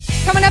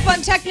up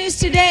on Tech News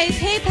today,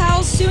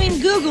 PayPal suing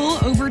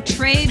Google over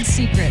trade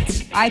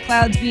secrets.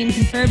 iCloud's being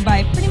conferred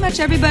by pretty much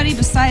everybody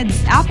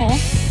besides Apple.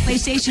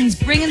 PlayStation's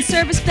bringing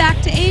service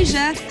back to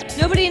Asia.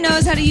 Nobody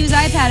knows how to use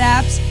iPad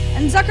apps.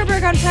 And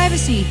Zuckerberg on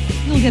privacy.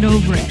 You'll get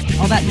over it.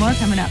 All that and more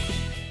coming up.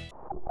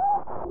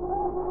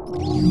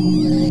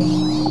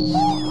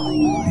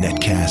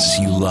 Netcasts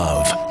you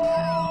love.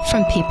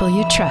 From people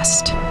you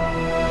trust.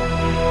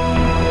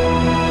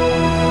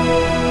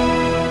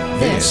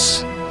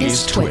 This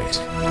is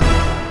Twit.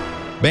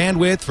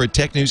 Bandwidth for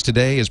Tech News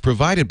Today is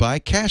provided by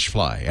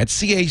CacheFly at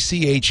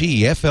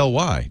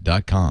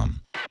CACHEFLY.com.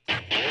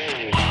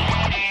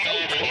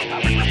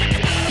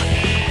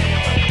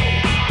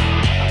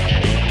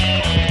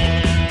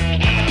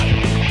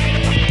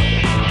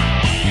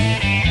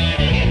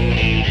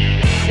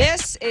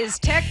 This is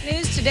Tech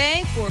News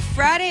Today for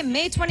Friday,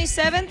 May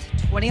 27th,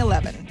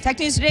 2011. Tech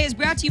News Today is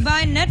brought to you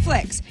by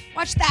Netflix.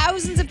 Watch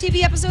thousands of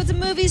TV episodes and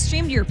movies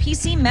streamed to your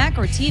PC, Mac,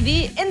 or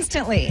TV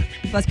instantly.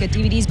 Plus, get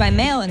DVDs by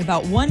mail in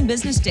about one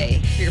business day.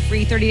 For your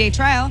free 30-day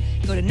trial,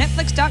 go to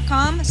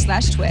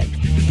netflix.com/twit.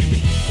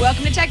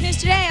 Welcome to Tech News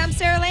Today. I'm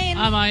Sarah Lane.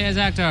 I'm Ayaz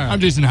Akhtar. I'm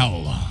Jason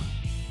Howell.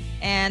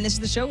 And this is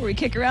the show where we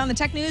kick around the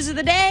tech news of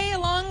the day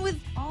along with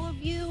all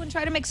of you and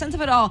try to make sense of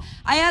it all.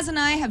 Ayaz and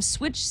I have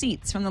switched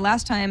seats from the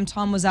last time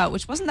Tom was out,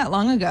 which wasn't that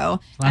long ago,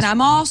 and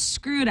I'm all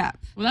screwed up.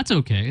 Well, that's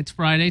okay. It's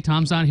Friday.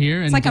 Tom's not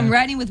here. It's like I'm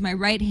writing with my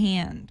right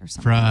hand or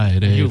something.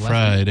 Friday,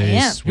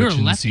 Yeah.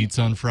 switching seats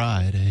on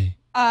Friday.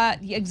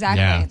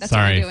 Exactly. Yeah, That's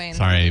sorry. what we're doing.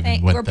 Sorry, I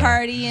even went we're there.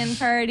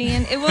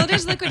 partying. It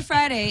is Liquid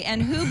Friday,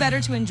 and who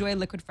better to enjoy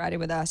Liquid Friday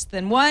with us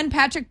than one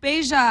Patrick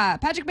Beja.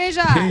 Patrick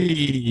Beja.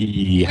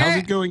 Hey, how's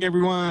it going,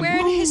 everyone?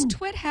 Wearing his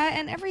Twit hat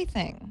and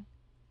everything.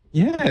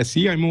 Yeah,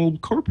 see, I'm all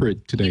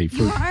corporate today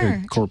for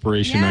are. a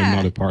corporation Yeah. I'm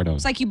not a part of.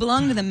 It's like you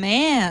belong to the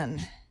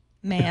man.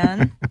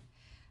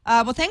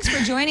 Well, thanks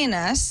for joining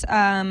us.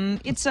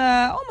 It's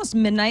almost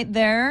midnight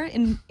there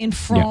in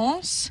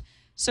France.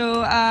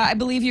 So I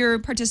believe you're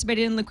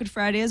participating in Liquid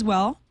Friday as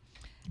well.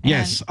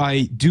 Yes,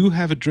 I do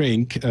have a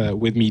drink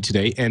with me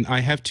today, and I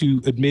have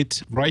to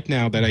admit right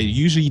now that I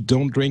usually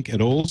don't drink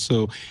at all.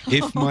 So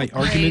if my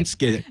arguments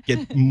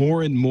get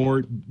more and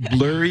more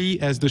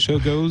blurry as the show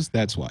goes,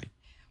 that's why.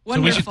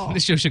 Wonderful. So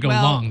this show should go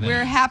long then.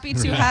 We're happy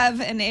to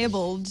have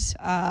enabled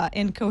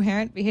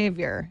incoherent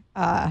behavior.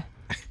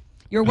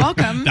 You're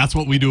welcome. That's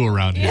what we do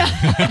around here.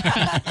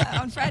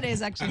 On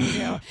Fridays, actually, we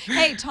do.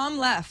 Hey, Tom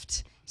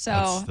left.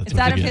 So That's it's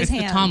out of ridiculous. his It's the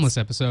hands. Tomless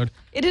episode.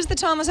 It is the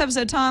Thomas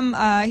episode. Tom,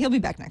 he'll be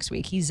back next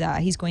week. He's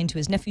going to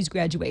his nephew's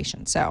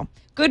graduation. So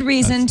good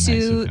reason That's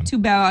nice of him. to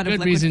bow out of Good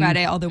Liquid reason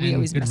Friday, although we and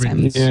always good miss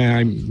him. riddance.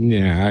 I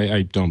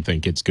don't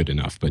think it's good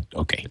enough, but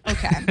okay.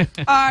 Okay.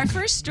 Our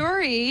first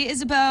story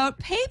is about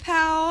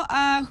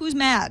PayPal, who's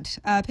mad.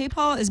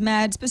 PayPal is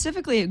mad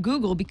specifically at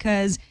Google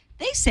because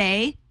they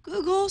say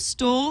Google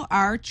stole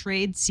our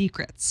trade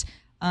secrets.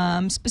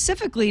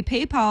 Specifically,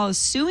 PayPal is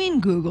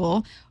suing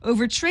Google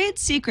over trade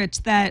secrets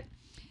that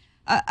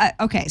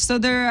okay, so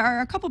there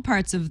are a couple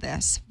parts of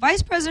this.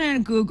 Vice President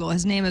of Google,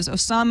 his name is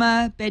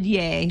Osama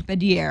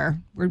Bedier.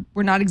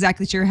 We're not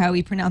exactly sure how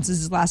he pronounces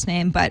his last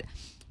name, but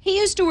he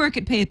used to work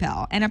at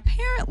PayPal. And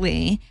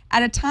apparently,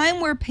 at a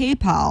time where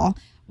PayPal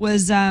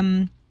was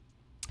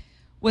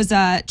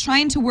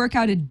trying to work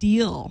out a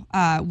deal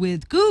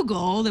with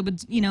Google, they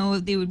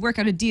would work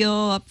out a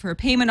deal for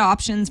payment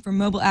options for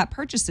mobile app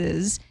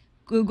purchases.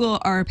 Google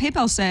or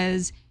PayPal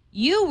says,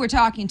 you were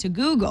talking to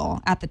Google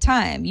at the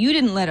time. You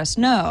didn't let us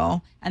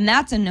know, and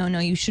that's a no-no.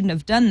 You shouldn't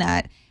have done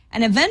that.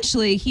 And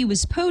eventually, he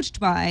was poached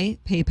by,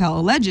 PayPal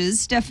alleges,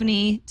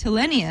 Stephanie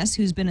Tilenius,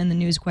 who's been in the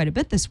news quite a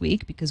bit this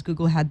week because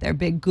Google had their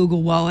big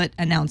Google Wallet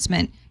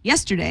announcement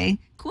yesterday,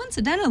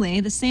 coincidentally,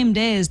 the same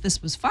day as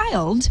this was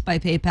filed by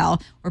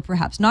PayPal, or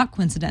perhaps not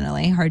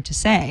coincidentally, hard to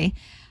say,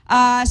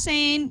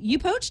 saying, you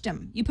poached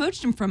him. You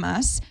poached him from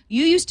us.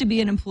 You used to be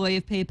an employee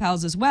of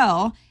PayPal's as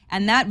well,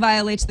 and that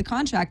violates the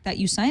contract that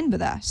you signed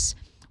with us,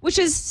 which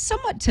is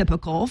somewhat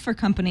typical for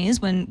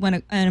companies when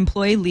an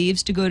employee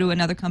leaves to go to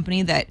another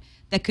company that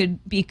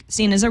could be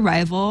seen as a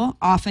rival.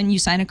 Often you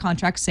sign a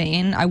contract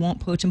saying, I won't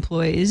poach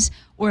employees,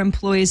 or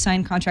employees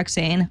sign contracts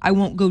saying, I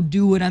won't go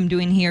do what I'm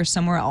doing here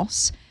somewhere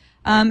else.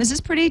 Is this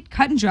pretty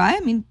cut and dry?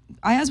 I mean,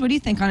 Ayaz, what do you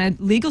think on a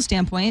legal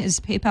standpoint? Is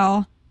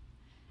PayPal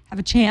have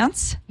a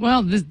chance?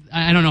 Well,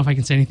 I don't know if I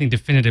can say anything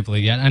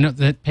definitively yet. I know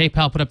that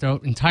PayPal put up their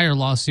entire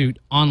lawsuit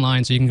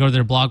online, so you can go to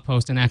their blog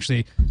post and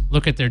actually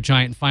look at their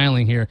giant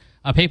filing here.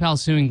 PayPal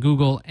is suing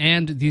Google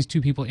and these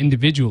two people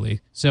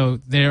individually,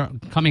 so they're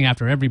coming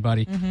after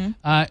everybody.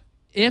 Mm-hmm.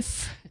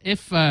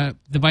 If the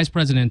vice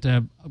president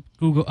of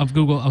Google,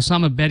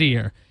 Osama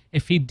Bedier,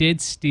 if he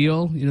did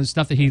steal,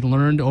 stuff that he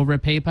learned over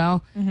at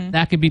PayPal, mm-hmm.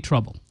 that could be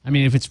trouble. I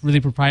mean, if it's really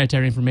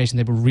proprietary information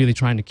they were really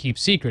trying to keep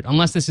secret,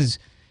 unless this is.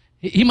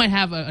 He might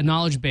have a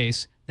knowledge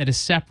base that is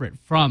separate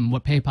from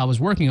what PayPal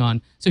was working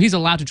on, so he's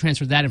allowed to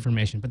transfer that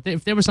information. But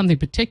if there was something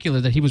particular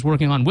that he was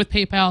working on with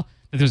PayPal,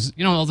 that there's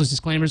all those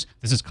disclaimers,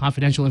 this is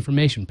confidential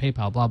information,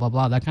 PayPal, blah, blah,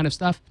 blah, that kind of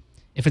stuff.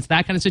 If it's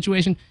that kind of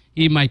situation,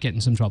 he might get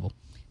in some trouble.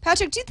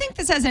 Patrick, do you think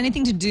this has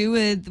anything to do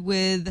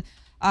with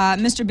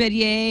Mr.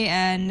 Bedier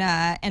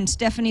and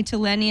Stephanie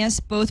Tilenius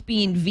both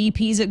being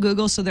VPs at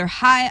Google, so they're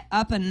high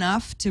up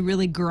enough to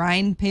really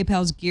grind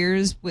PayPal's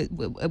gears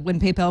when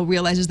PayPal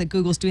realizes that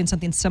Google's doing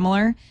something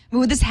similar. I mean,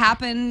 would this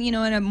happen, in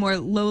a more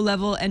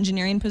low-level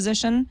engineering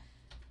position?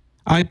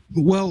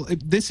 Well,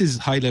 this is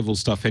high-level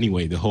stuff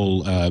anyway, the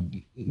whole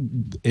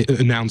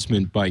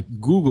announcement by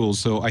Google.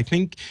 So I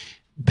think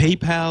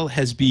PayPal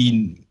has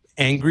been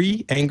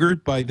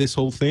angered by this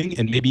whole thing,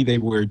 and maybe they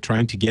were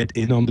trying to get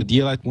in on the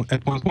deal at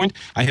one point.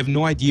 I have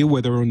no idea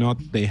whether or not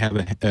they have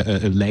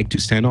a leg to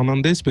stand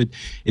on this, but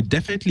it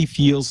definitely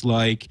feels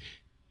like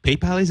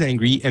PayPal is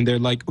angry, and they're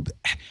like,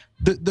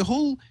 the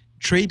whole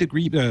trade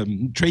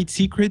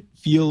secret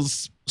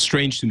feels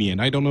strange to me,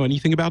 and I don't know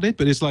anything about it,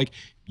 but it's like,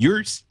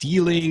 you're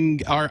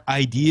stealing our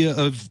idea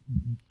of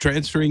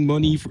transferring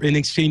money in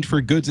exchange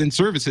for goods and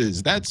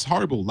services. That's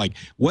horrible. Like,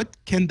 what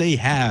can they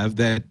have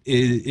that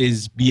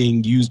is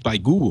being used by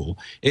Google?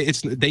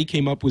 They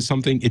came up with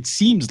something. It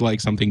seems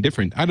like something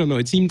different. I don't know.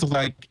 It seems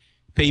like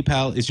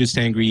PayPal is just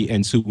angry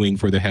and suing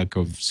for the heck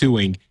of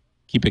suing,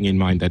 keeping in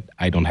mind that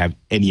I don't have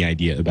any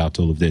idea about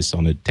all of this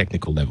on a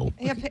technical level.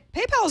 Yeah,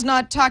 PayPal is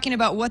not talking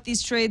about what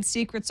these trade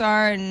secrets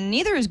are, and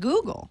neither is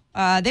Google.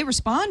 They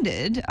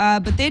responded,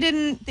 but they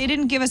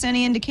didn't give us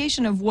any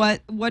indication of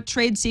what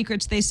trade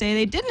secrets they say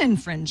they didn't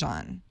infringe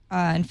on.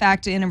 In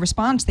fact, in a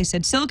response, they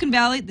said Silicon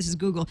Valley, this is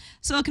Google,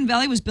 Silicon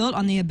Valley was built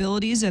on the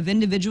abilities of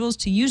individuals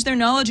to use their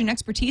knowledge and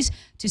expertise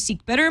to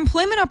seek better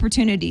employment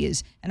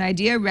opportunities, an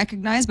idea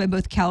recognized by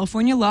both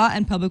California law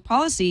and public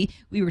policy.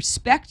 We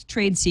respect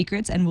trade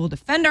secrets and will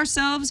defend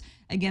ourselves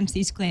against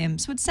these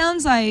claims. So it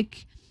sounds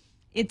like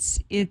it's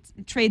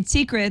trade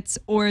secrets,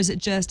 or is it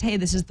just, hey,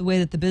 this is the way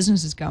that the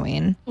business is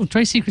going? Well,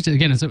 trade secrets,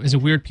 again, is a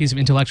weird piece of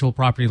intellectual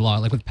property law.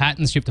 Like with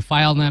patents, you have to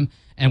file them,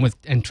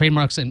 and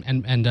trademarks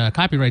and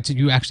copyrights,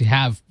 you actually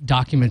have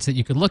documents that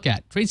you could look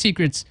at. Trade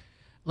secrets,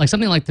 like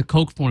something like the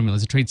Coke formula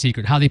is a trade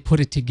secret, how they put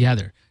it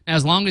together. Now,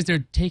 as long as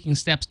they're taking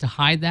steps to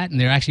hide that, and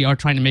they actually are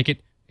trying to make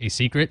it a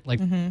secret,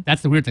 like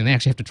that's the weird thing. They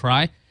actually have to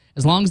try.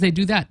 As long as they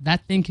do that,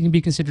 that thing can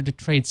be considered a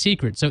trade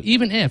secret. So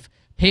even if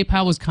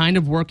PayPal was kind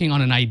of working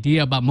on an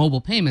idea about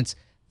mobile payments,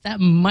 that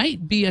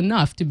might be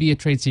enough to be a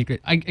trade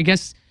secret. I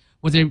guess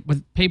what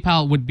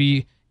PayPal would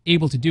be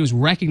able to do is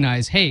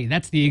recognize, hey,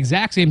 that's the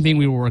exact same thing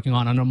we were working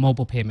on a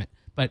mobile payment.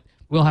 But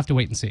we'll have to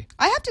wait and see.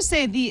 I have to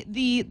say,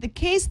 the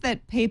case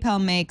that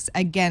PayPal makes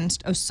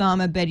against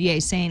Osama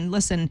Bedier, saying,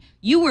 listen,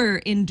 you were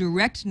in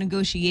direct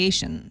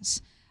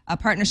negotiations, a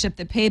partnership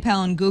that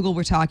PayPal and Google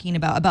were talking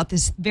about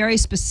this very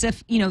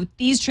specific,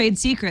 these trade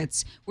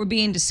secrets were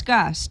being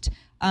discussed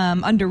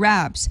under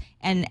wraps,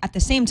 and at the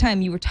same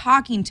time you were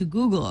talking to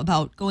Google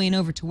about going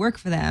over to work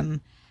for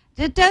them.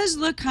 It does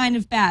look kind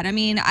of bad. I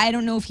mean, I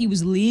don't know if he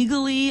was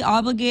legally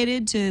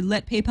obligated to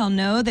let PayPal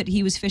know that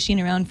he was fishing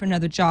around for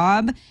another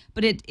job,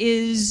 but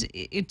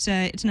it's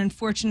an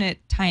unfortunate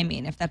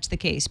timing if that's the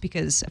case,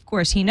 because of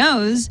course he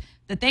knows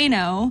that they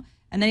know,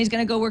 and then he's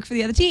going to go work for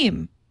the other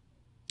team.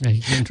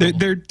 Yeah,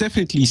 there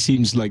definitely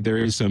seems like there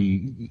is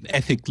some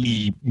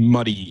ethically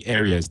muddy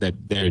areas that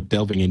they're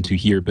delving into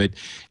here, but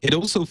it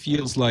also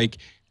feels like,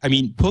 I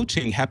mean,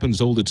 poaching happens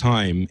all the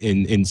time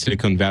in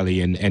Silicon Valley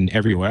and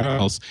everywhere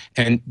else,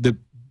 and the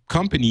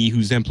company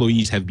whose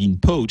employees have been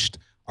poached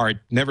are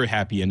never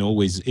happy and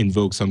always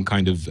invoke some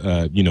kind of,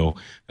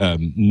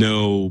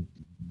 no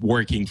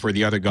working for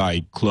the other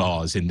guy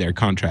clause in their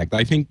contract.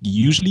 I think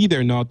usually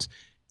they're not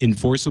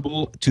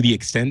enforceable to the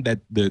extent that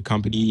the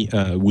company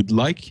would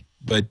like.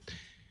 But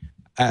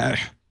I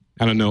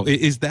don't know.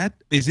 Is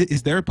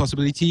there a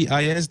possibility,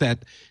 Ayaz,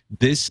 that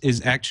this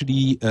is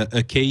actually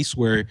a case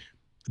where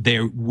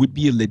there would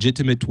be a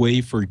legitimate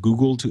way for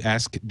Google to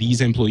ask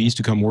these employees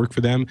to come work for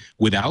them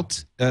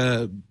without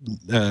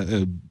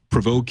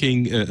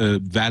provoking a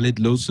valid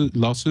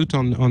lawsuit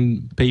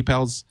on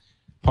PayPal's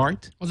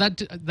part? Well,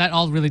 that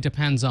all really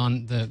depends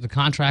on the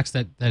contracts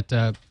that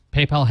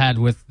PayPal had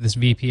with this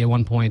VP at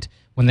one point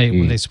when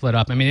they split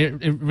up. I mean,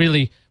 it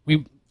really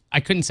I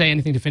couldn't say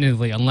anything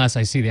definitively unless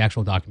I see the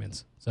actual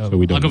documents. So I'll go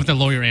with the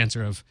lawyer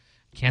answer of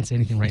can't say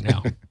anything right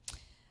now.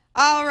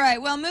 All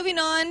right. Well, moving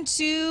on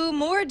to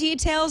more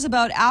details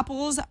about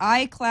Apple's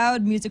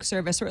iCloud music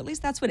service, or at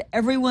least that's what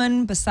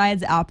everyone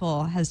besides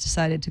Apple has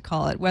decided to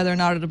call it. Whether or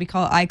not it'll be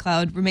called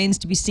iCloud remains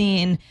to be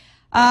seen.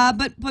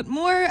 But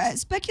more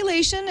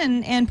speculation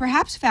and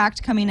perhaps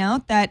fact coming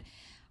out that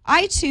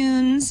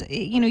iTunes,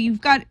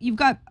 you've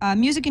got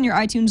music in your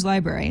iTunes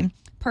library.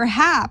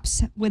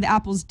 Perhaps with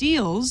Apple's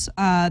deals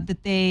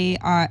that they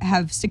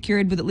have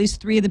secured with at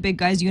least 3 of the big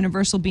guys,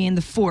 Universal being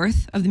the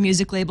 4th of the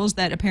music labels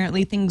that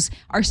apparently things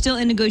are still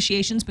in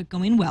negotiations but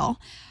going well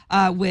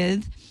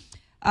with,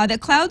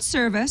 that cloud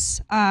service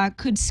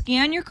could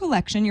scan your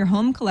collection, your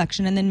home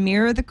collection, and then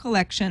mirror the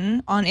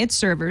collection on its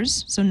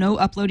servers, so no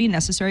uploading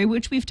necessary,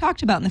 which we've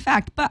talked about in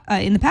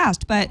the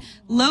past. But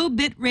low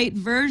bitrate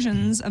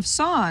versions of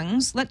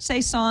songs, let's say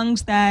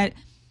songs that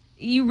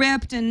you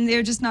ripped and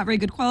they're just not very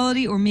good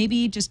quality, or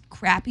maybe just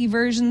crappy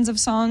versions of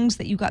songs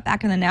that you got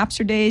back in the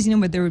Napster days,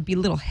 where there would be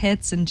little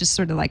hits and just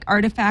sort of like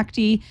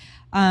artifacty.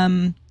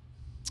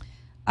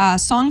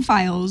 song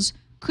files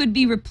could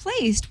be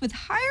replaced with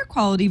higher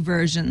quality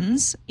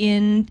versions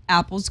in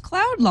Apple's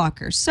Cloud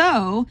Locker.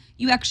 So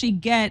you actually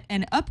get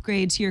an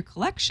upgrade to your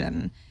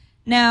collection.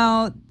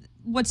 Now,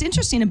 what's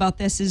interesting about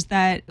this is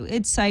that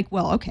it's like,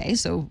 well, okay,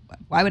 so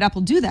why would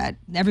Apple do that?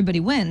 Everybody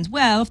wins.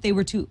 Well, if they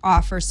were to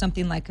offer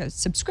something like a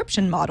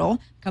subscription model,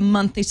 like a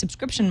monthly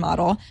subscription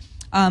model,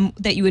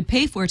 that you would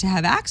pay for to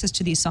have access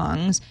to these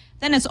songs,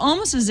 then it's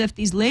almost as if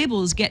these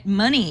labels get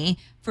money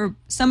for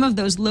some of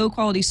those low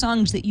quality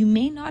songs that you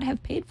may not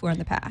have paid for in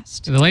the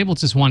past. The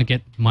labels just want to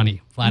get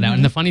money flat out.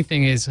 And the funny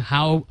thing is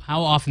how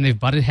often they've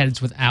butted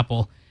heads with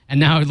Apple. And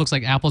now it looks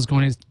like Apple's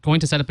going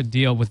to set up a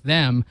deal with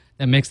them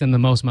that makes them the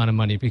most amount of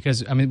money.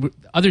 Because, I mean,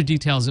 other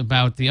details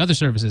about the other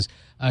services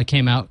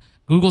came out.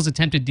 Google's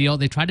attempted deal,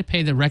 they tried to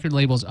pay the record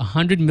labels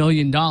 $100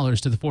 million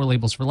to the 4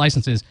 labels for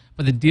licenses,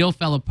 but the deal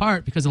fell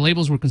apart because the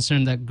labels were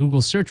concerned that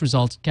Google's search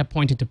results kept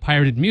pointing to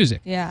pirated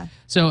music. Yeah.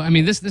 So, I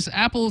mean, this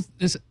Apple's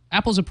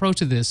approach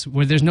to this,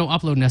 where there's no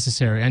upload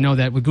necessary. I know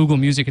that with Google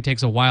Music, it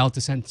takes a while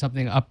to send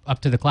something up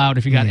to the cloud.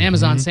 If you got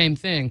Amazon, same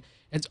thing.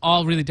 It's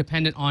all really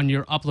dependent on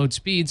your upload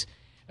speeds.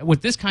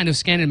 With this kind of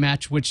scan and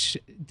match, which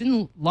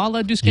didn't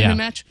Lala do scan and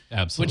match?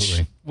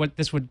 Absolutely. Which what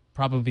this would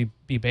probably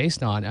be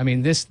based on. I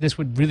mean, this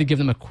would really give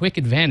them a quick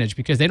advantage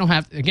because they don't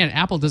have, again,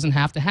 Apple doesn't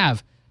have to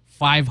have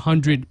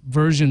 500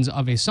 versions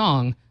of a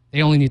song.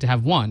 They only need to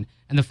have one.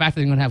 And the fact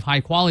that they're going to have high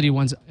quality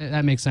ones,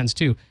 that makes sense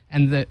too.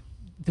 And the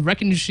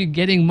record industry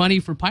getting money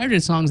for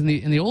pirated songs in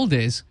the old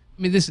days,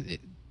 I mean,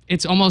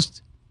 it's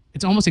almost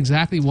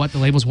exactly what the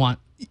labels want.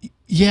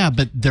 Yeah,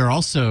 but they're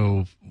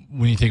also,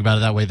 when you think about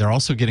it that way, they're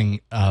also getting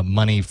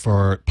money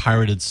for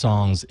pirated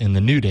songs in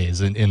the new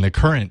days, in the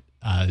current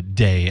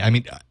day. I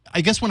mean, I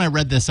guess when I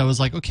read this, I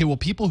was like, okay, well,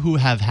 people who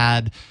have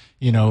had,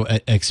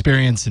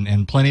 experience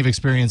and plenty of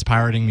experience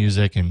pirating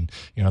music, and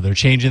they're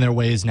changing their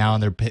ways now,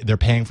 and they're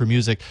paying for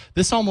music.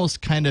 This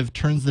almost kind of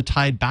turns the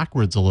tide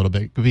backwards a little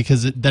bit,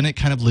 because then it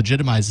kind of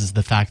legitimizes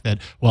the fact that,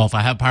 well, if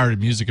I have pirated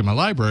music in my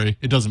library,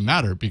 it doesn't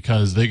matter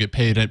because they get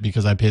paid it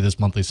because I pay this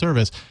monthly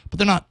service, but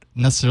they're not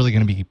necessarily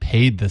going to be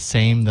paid the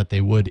same that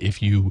they would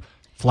if you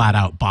flat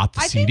out bought the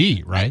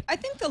CD, right? I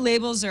think the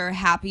labels are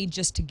happy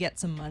just to get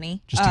some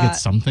money. Just to get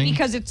something?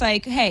 Because it's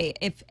like, hey,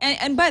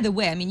 and by the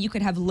way, I mean, you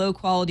could have low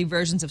quality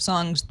versions of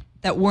songs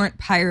that weren't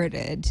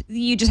pirated.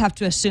 You just have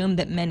to assume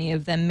that many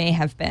of them may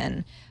have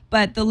been.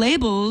 But the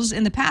labels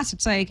in the past,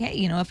 it's like,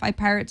 hey, if I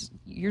pirate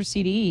your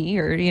CD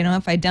or,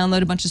 if I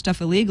download a bunch of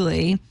stuff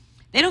illegally,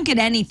 they don't get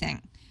anything.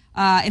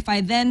 If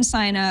I then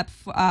sign up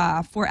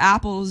for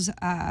Apple's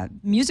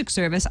music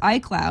service,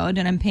 iCloud,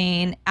 and I'm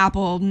paying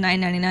Apple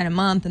 $9.99 a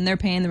month, and they're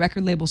paying the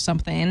record label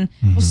something,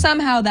 well,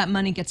 somehow that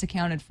money gets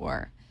accounted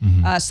for.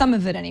 Some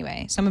of it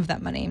anyway, some of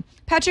that money.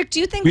 Patrick, do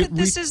you think that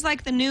this is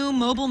like the new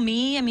mobile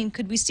me? I mean,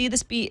 could we see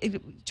this be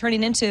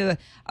turning into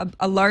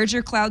a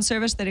larger cloud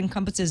service that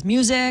encompasses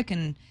music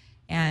and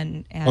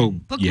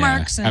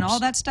bookmarks and all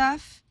that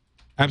stuff?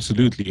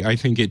 Absolutely. I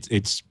think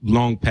it's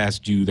long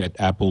past due that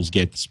Apple's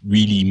gets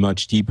really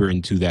much deeper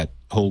into that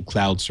whole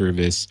cloud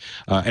service.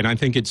 And I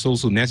think it's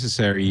also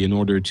necessary in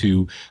order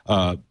to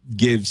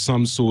give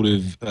some sort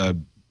of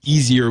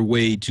easier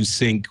way to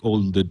sync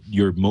all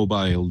your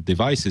mobile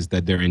devices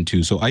that they're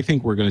into. So I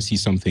think we're going to see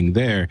something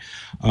there.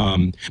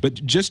 But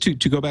just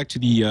to go back to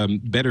the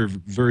better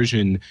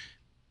version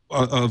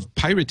of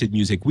pirated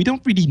music, we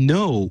don't really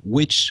know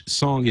which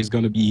song is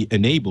going to be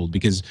enabled,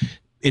 because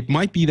it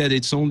might be that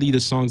it's only the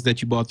songs that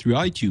you bought through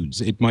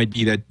iTunes. It might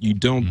be that you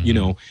don't,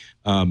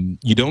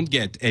 you don't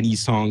get any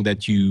song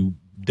that you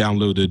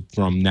downloaded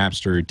from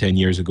Napster 10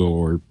 years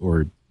ago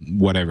or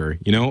whatever.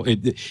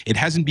 It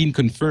hasn't been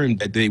confirmed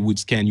that they would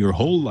scan your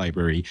whole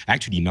library.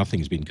 Actually,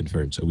 nothing's been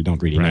confirmed, so we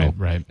don't really know.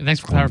 Right. And thanks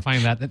for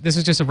clarifying that. This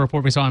is just a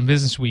report we saw on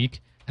Business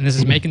Week, and this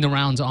is making the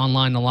rounds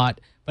online a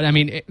lot. But I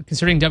mean,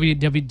 considering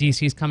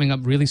WWDC is coming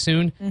up really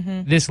soon,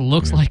 this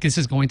looks like this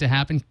is going to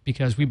happen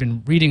because we've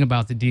been reading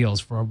about the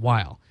deals for a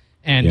while.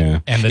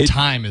 And the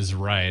time is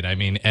right. I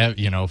mean,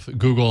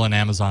 Google and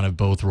Amazon have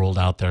both rolled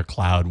out their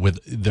cloud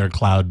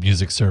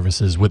music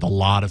services with a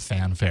lot of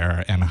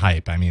fanfare and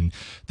hype. I mean,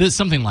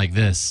 something like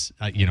this,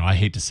 I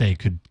hate to say,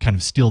 could kind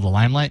of steal the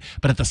limelight,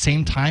 but at the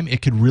same time,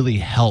 it could really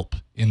help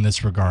in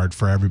this regard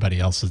for everybody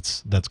else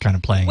that's kind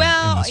of playing in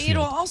this field.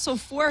 It'll also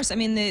force, I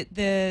mean,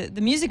 the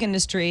music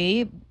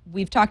industry,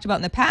 we've talked about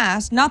in the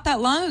past, not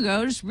that long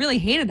ago, just really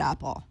hated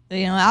Apple.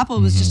 Apple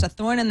was just a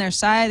thorn in their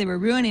side. They were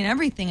ruining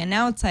everything. And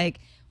now it's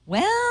like,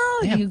 well,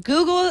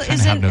 Google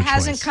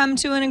hasn't come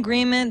to an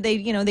agreement.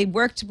 They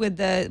worked with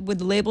the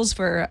labels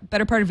for a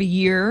better part of a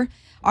year,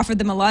 offered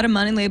them a lot of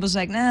money. Labels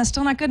like, nah,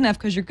 still not good enough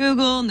because you're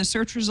Google and the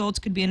search results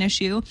could be an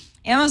issue.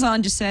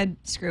 Amazon just said,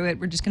 screw it,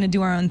 we're just going to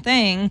do our own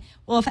thing.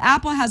 Well, if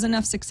Apple has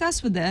enough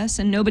success with this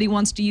and nobody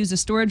wants to use a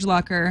storage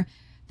locker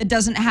that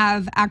doesn't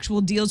have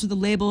actual deals with the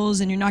labels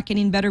and you're not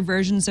getting better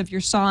versions of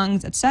your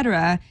songs,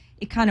 etc.,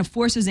 it kind of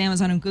forces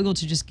Amazon and Google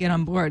to just get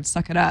on board,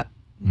 suck it up.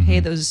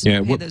 Pay those.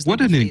 What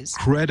an fees.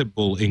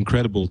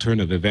 incredible turn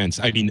of events.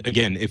 I mean,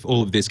 again, if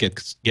all of this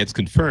gets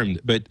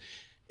confirmed, but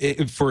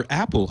For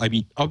Apple, I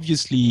mean,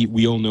 obviously,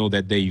 we all know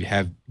that they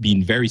have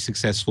been very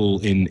successful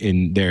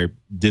in their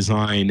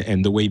design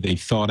and the way they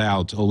thought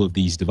out all of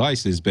these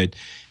devices. But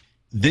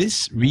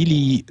this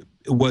really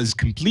was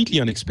completely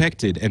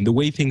unexpected. And the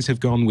way things have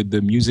gone with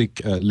the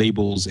music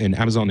labels and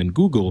Amazon and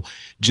Google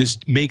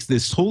just makes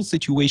this whole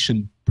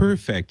situation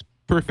perfect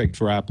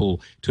for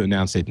Apple to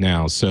announce it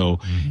now. So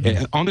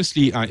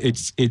honestly,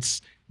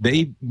 it's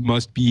they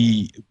must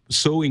be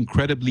so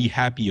incredibly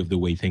happy of the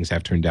way things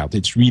have turned out.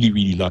 It's really,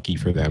 really lucky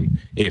for them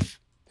if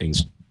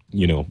things,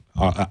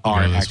 are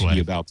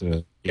actually about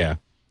to, yeah.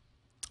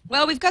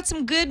 Well, we've got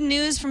some good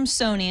news from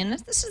Sony, and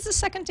this is the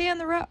second day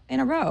in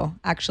a row,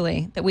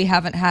 actually, that we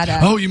haven't had a...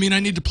 Oh, you mean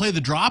I need to play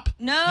the drop?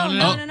 No.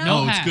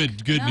 No,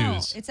 it's good No,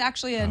 news. It's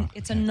actually a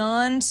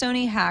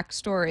non-Sony hack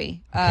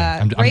story.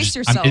 Okay. Brace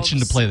yourselves. I'm itching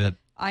to play the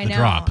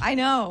drop. I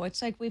know.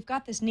 It's like we've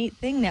got this neat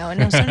thing now, and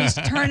now Sony's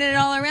turning it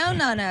all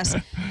around on us.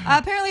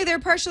 Apparently, they're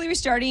partially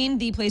restarting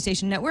the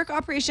PlayStation Network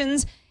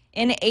operations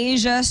in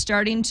Asia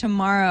starting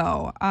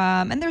tomorrow.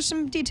 And there's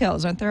some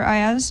details, aren't there,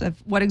 Ayaz,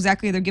 of what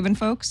exactly they're giving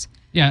folks?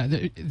 Yeah,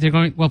 they're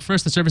going. Well,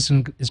 first the service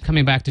is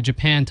coming back to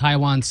Japan,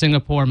 Taiwan,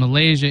 Singapore,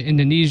 Malaysia,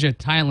 Indonesia,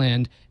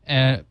 Thailand.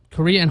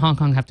 Korea and Hong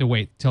Kong have to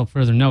wait till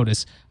further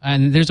notice.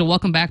 And there's a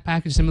welcome back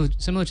package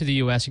similar to the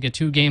U.S. You get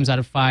 2 games out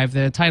of 5.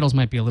 The titles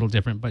might be a little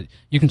different, but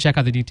you can check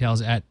out the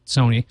details at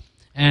Sony.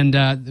 And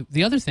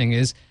the other thing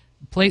is,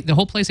 the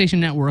whole PlayStation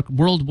Network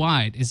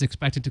worldwide is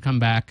expected to come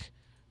back,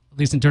 at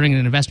least during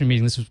an investor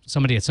meeting. This was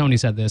somebody at Sony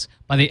said this,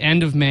 by the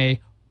end of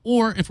May,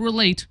 or if we're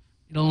late,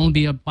 it'll only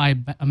be by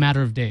a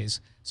matter of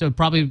days. So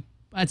probably,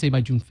 I'd say by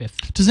June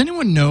 5th. Does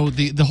anyone know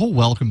the whole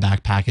welcome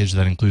back package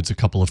that includes a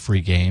couple of free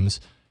games?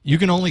 You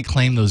can only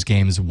claim those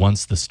games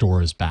once the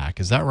store is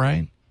back. Is that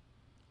right?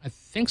 I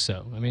think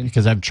so. I mean,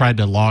 because I've tried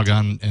to log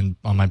on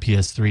on my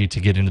PS3 to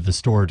get into the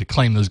store to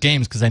claim those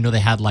games because I know they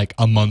had like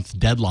a month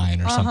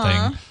deadline or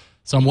something.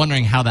 So I'm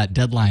wondering how that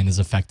deadline is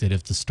affected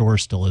if the store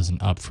still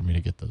isn't up for me to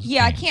get those.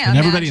 Yeah, games. I can't And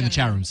everybody in the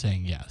imagine. chat room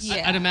saying yes.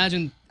 Yeah. I'd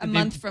imagine A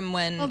month from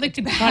when. Well, they it's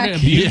could back. try to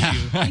abuse Yeah.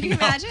 you. Can you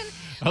imagine?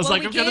 I was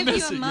like, I'm we gonna gave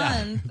miss you a it.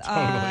 Yeah, month,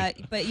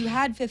 totally. but you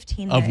had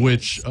 15 Of days.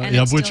 which and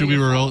it's still we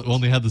your were fault.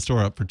 only had the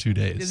store up for 2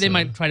 days. They so.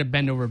 might try to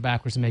bend over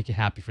backwards to make you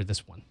happy for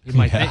this one. You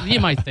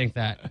might think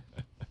that.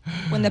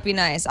 Wouldn't that be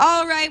nice?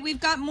 All right, we've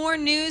got more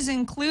news,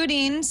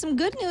 including some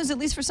good news, at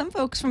least for some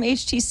folks from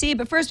HTC.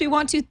 But first, we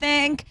want to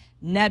thank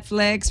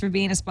Netflix for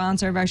being a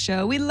sponsor of our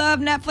show. We love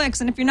Netflix,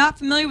 and if you're not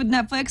familiar with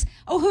Netflix,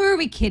 oh, who are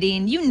we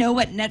kidding? You know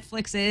what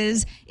Netflix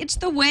is. It's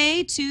the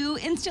way to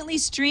instantly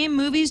stream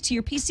movies to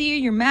your PC or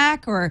your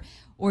Mac or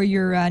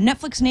your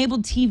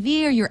Netflix-enabled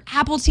TV or your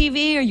Apple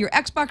TV or your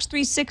Xbox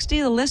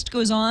 360. The list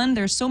goes on.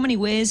 There's so many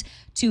ways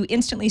to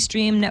instantly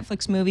stream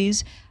Netflix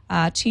movies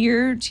to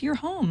your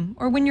home,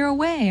 or when you're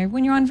away, or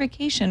when you're on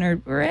vacation,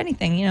 or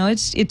anything.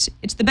 It's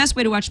the best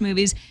way to watch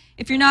movies.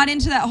 If you're not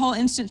into that whole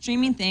instant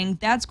streaming thing,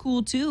 that's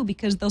cool too,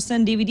 because they'll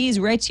send DVDs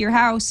right to your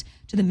house,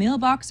 to the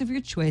mailbox of your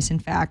choice. In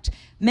fact,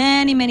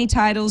 many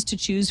titles to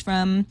choose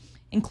from,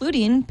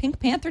 including Pink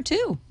Panther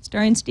 2,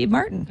 starring Steve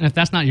Martin. And if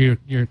that's not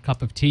your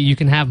cup of tea, you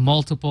can have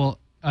multiple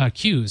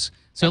queues.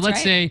 So That's let's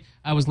right. say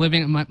I was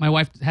living, my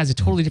wife has a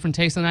totally different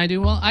taste than I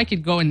do. Well, I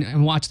could go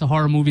and watch the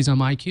horror movies on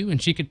my queue, and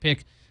she could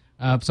pick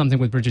something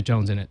with Bridget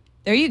Jones in it.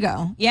 There you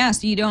go. Yeah,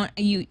 so you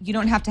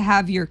don't have to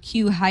have your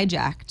queue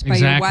hijacked by your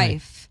Exactly.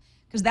 wife,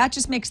 because that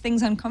just makes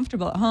things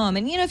uncomfortable at home.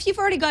 And if you've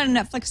already got a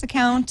Netflix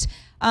account,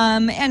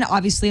 and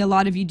obviously a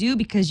lot of you do,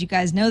 because you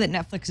guys know that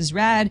Netflix is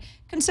rad,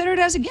 consider it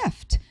as a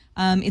gift.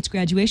 It's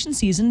graduation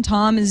season.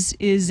 Tom is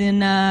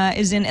in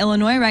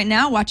Illinois right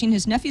now, watching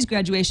his nephew's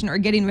graduation, or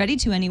getting ready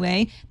to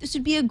anyway. This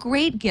would be a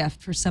great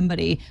gift for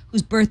somebody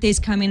whose birthday's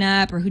coming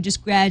up, or who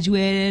just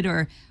graduated,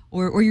 or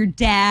your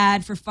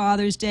dad for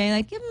Father's Day.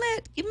 Like, give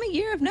him a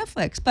year of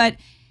Netflix. But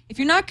if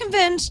you're not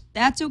convinced,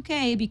 that's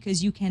okay,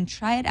 because you can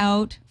try it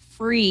out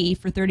free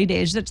for 30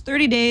 days. That's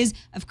 30 days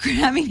of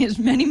cramming as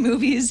many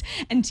movies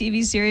and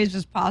TV series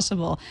as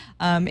possible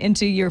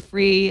into your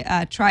free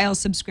trial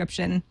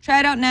subscription.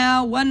 Try it out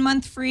now, 1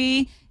 month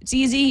free. It's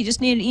easy. You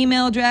just need an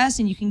email address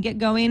and you can get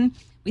going.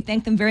 We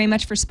thank them very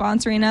much for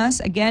sponsoring us.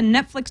 Again,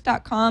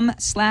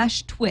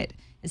 netflix.com/twit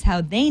is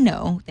how they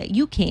know that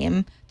you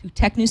came through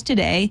Tech News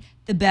Today,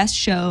 the best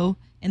show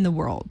in the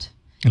world.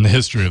 In the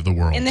history of the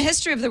world. In the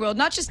history of the world,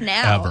 not just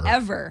now,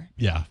 ever.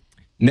 Yeah.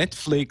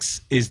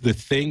 Netflix is the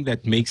thing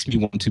that makes me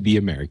want to be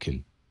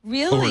American.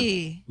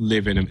 Really? Or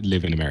live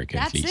in America,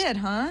 at That's least. it,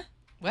 huh?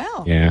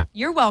 Well, Yeah.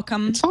 you're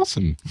welcome. It's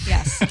awesome.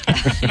 Yes.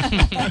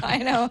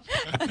 I know.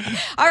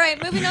 All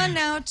right, moving on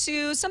now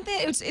to something.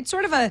 It's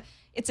sort of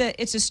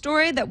it's a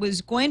story that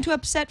was going to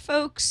upset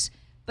folks,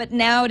 but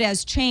now it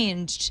has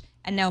changed,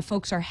 and now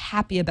folks are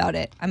happy about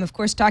it. I'm of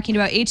course talking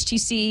about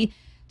HTC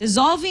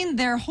dissolving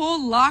their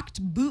whole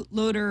locked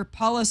bootloader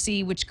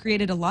policy, which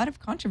created a lot of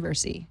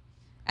controversy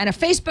and a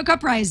Facebook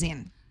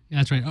uprising. Yeah,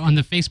 that's right. On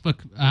the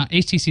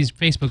HTC's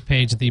Facebook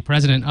page, the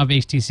president of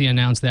HTC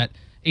announced that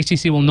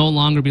HTC will no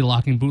longer be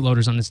locking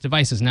bootloaders on its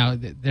devices. Now,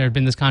 there had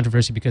been this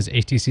controversy because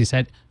HTC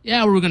said,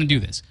 yeah, we're going to do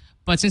this.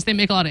 But since they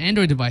make a lot of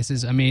Android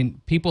devices, I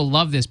mean, people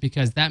love this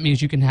because that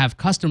means you can have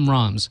custom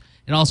ROMs.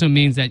 It also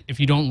means that if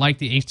you don't like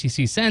the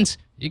HTC Sense,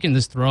 you can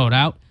just throw it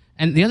out.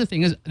 And the other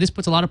thing is, this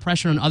puts a lot of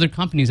pressure on other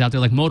companies out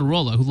there like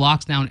Motorola, who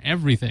locks down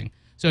everything.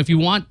 So if you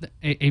want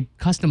a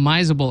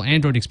customizable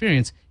Android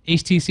experience,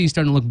 HTC is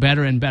starting to look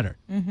better and better.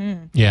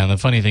 Yeah, and the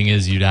funny thing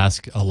is, you'd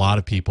ask a lot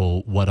of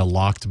people what a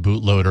locked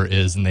bootloader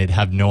is, and they'd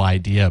have no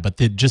idea. But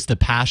just the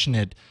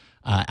passionate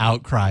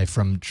outcry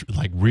from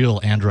like real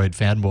Android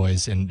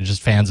fanboys and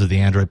just fans of the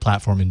Android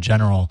platform in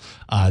general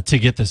to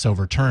get this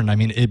overturned. I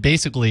mean, it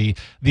basically,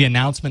 the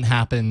announcement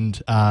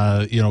happened,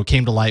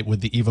 came to light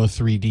with the Evo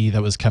 3D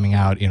that was coming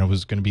out. It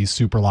was going to be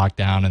super locked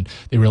down, and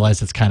they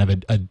realized it's kind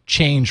of a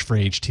change for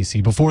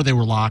HTC. Before they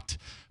were locked,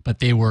 but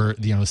they were,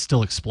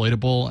 still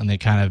exploitable, and they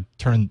kind of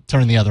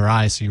turned the other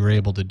eye, so you were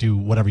able to do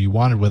whatever you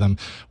wanted with them.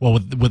 Well,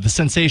 with the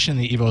Sensation,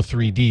 the Evo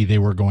 3D, they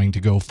were going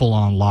to go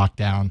full-on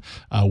lockdown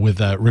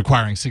with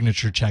requiring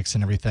signature checks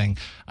and everything.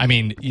 I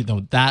mean,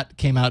 that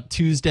came out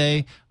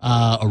Tuesday.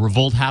 A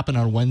revolt happened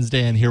on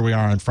Wednesday, and here we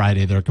are on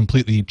Friday. They're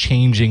completely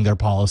changing their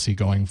policy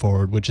going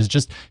forward, which is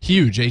just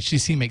huge.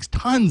 HTC makes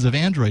tons of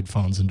Android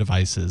phones and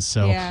devices,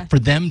 so for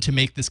them to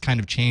make this kind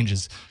of change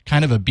is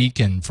kind of a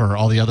beacon for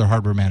all the other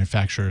hardware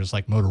manufacturers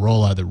like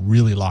Motorola that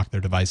really lock their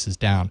devices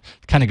down.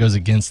 It kind of goes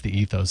against the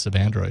ethos of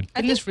Android.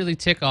 Didn't this really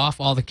tick off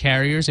all the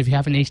carriers? If you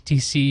have an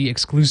HTC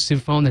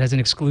exclusive phone that has an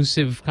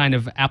exclusive kind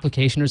of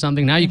application or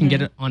something, now you can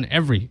get it on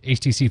every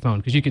HTC phone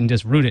because you can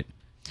just root it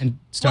and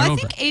start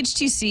over. I think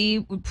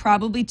HTC would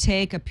probably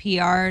take a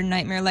PR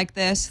nightmare like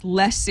this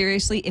less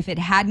seriously if it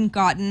hadn't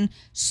gotten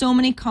so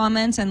many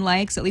comments and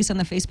likes, at least on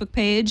the Facebook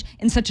page,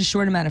 in such a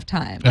short amount of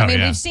time. I mean,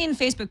 we've seen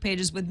Facebook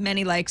pages with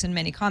many likes and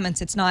many comments.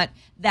 It's not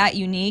that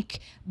unique.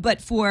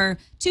 But for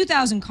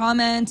 2,000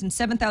 comments and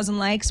 7,000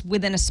 likes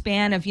within a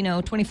span of,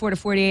 24 to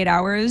 48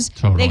 hours,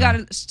 they got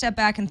to step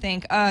back and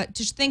think,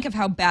 just think of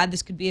how bad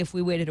this could be if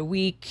we waited a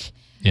week.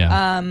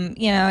 Yeah.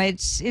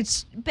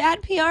 It's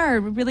bad PR. It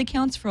really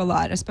counts for a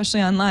lot,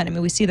 especially online. I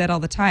mean, we see that all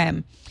the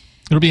time.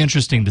 It'll be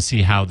interesting to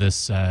see how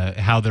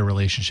how their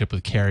relationship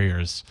with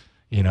carriers,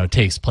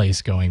 takes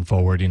place going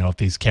forward. If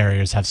these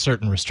carriers have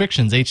certain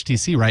restrictions,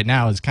 HTC right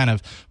now has kind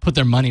of put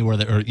their money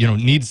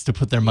needs to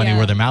put their money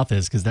where their mouth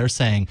is, because they're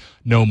saying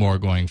no more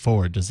going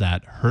forward. Does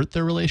that hurt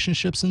their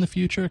relationships in the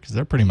future? Because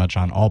they're pretty much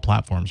on all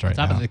platforms right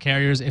now. The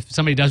carriers, if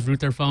somebody does root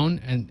their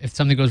phone and if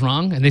something goes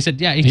wrong, and they said,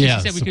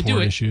 HTC said we could do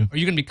it, are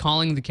you going to be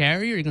calling the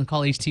carrier or are you going to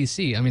call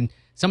HTC? I mean,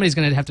 somebody's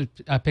going to have to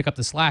pick up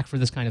the slack for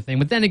this kind of thing.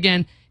 But then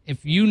again,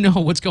 if you know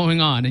what's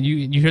going on and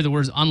you hear the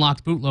words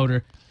unlocked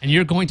bootloader and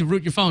you're going to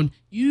root your phone,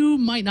 you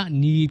might not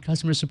need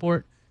customer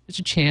support. There's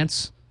a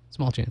chance,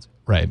 small chance.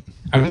 Right.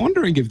 I'm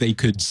wondering if they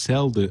could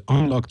sell the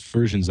unlocked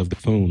versions of the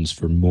phones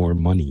for more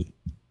money.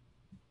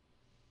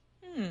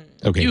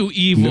 Okay. You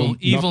evil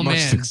not much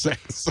man.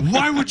 Success.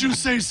 Why would you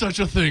say such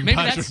a thing, Maybe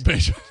Patrick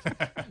Bishop?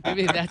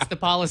 Maybe that's the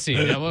policy.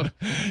 We have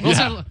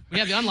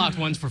the unlocked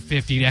ones for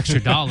 $50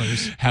 extra.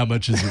 How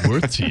much is it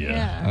worth to you?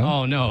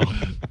 Oh, no.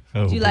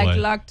 Oh, Do you like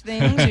locked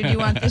things, or do you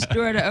want this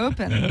door to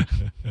open?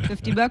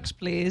 $50,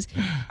 please.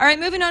 All right,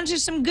 moving on to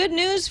some good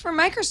news for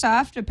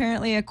Microsoft.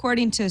 Apparently,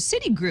 according to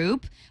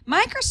Citigroup,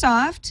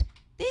 Microsoft,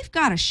 they've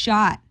got a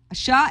shot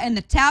in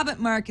the tablet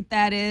market,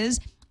 that is,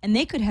 and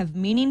they could have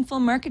meaningful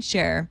market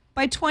share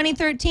by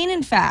 2013,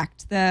 in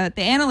fact. The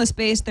analysts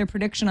based their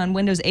prediction on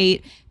Windows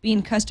 8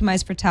 being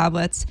customized for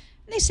tablets.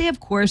 And they say,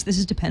 of course, this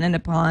is dependent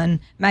upon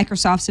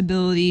Microsoft's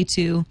ability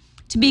to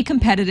be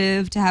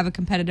competitive, to have a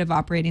competitive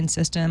operating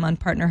system on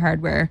partner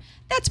hardware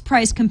that's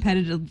priced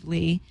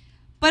competitively.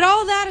 But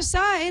all that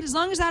aside, as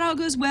long as that all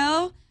goes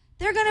well,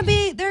 they're gonna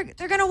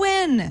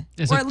win,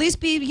 or at least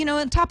be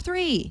in top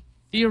 3.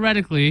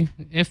 Theoretically,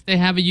 if they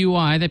have a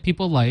UI that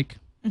people like,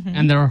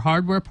 and their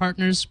hardware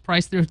partners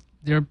price their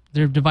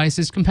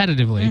devices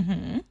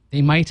competitively,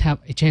 they might have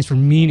a chance for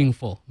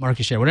meaningful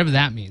market share, whatever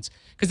that means.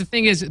 Because the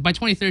thing is, by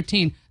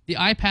 2013, the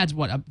iPad's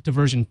up to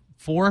version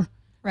 4,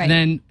 right? And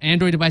then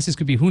Android devices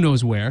could be who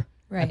knows where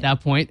at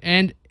that point,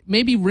 and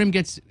maybe RIM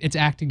gets its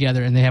act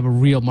together and they have a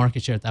real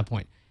market share at that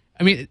point.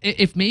 I mean,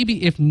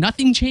 if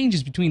nothing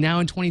changes between now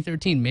and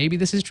 2013, maybe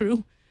this is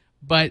true.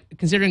 But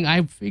considering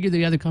I figure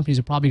the other companies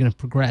are probably going to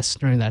progress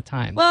during that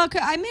time. Well,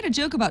 I made a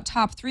joke about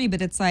top 3,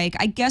 but it's like,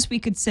 I guess we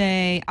could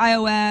say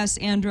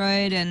iOS,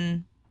 Android,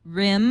 and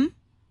RIM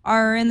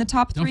are in the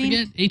top 3.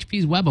 Don't forget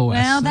HP's WebOS.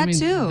 Well, that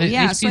too.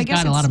 HP's so I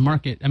guess got a lot of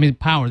market. I mean,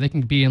 power. They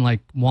can be in like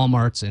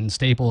Walmarts and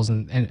Staples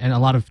and a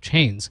lot of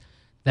chains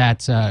that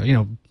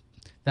that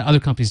other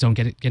companies don't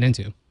get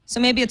into. So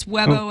maybe it's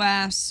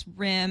WebOS,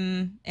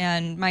 RIM,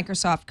 and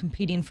Microsoft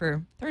competing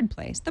for 3rd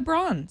place, the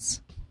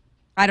bronze.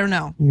 I don't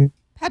know.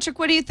 Patrick,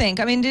 what do you think?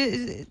 I mean,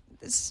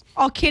 this,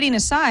 all kidding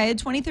aside,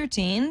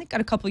 2013,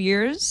 got a couple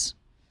years.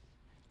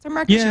 Their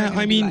market share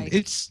gonna be like?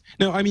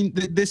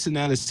 This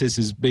analysis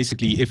is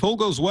basically, if all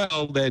goes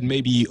well, then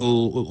maybe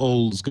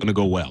all's going to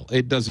go well.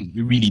 It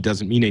really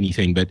doesn't mean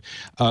anything. But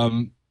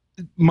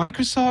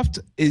Microsoft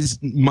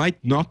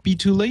might not be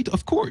too late.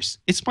 Of course,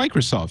 it's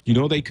Microsoft. You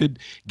know, they could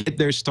get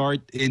their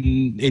start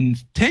in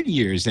 10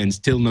 years and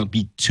still not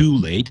be too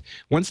late.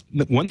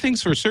 One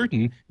thing's for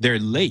certain, they're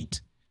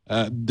late.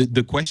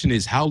 The question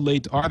is, how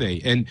late are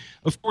they? And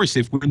of course,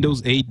 if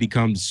Windows 8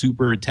 becomes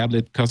super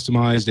tablet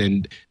customized,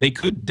 and they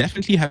could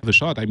definitely have a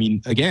shot. I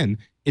mean, again,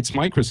 it's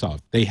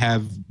Microsoft. They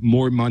have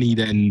more money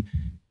than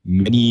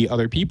many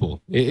other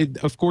people.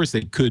 Of course,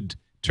 they could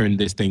turn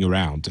this thing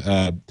around.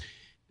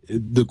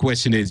 The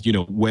question is, you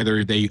know,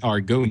 whether they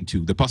are going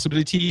to. The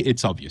possibility,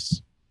 it's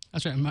obvious.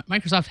 That's right.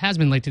 Microsoft has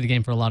been late to the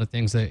game for a lot of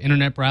things. The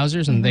internet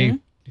browsers, and they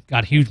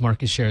got huge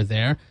market share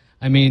there.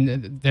 I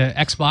mean, the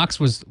Xbox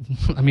was.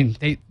 I mean,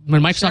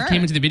 when Microsoft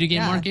came into the video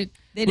game market,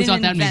 they we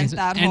didn't thought invent that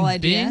that and whole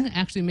idea. Bing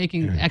actually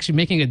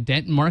making a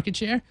dent in market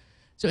share.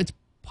 So it's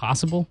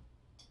possible,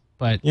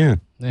 but Yeah.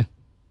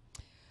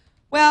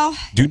 Well,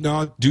 Do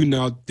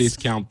not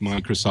discount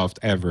Microsoft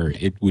ever.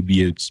 It would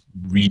be a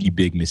really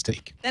big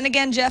mistake. then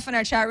again, Jeff in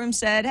our chat room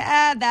said,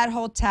 that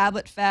whole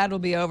tablet fad will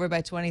be over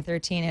by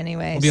 2013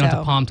 anyway. we'll be so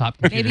onto palm top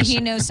computers. maybe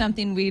he knows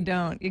something we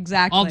don't.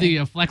 Exactly. All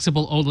the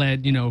flexible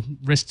OLED,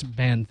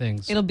 wristband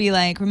things. It'll be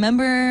like,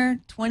 remember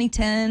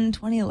 2010,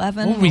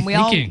 2011 What were we when we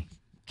all thinking?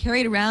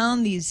 carried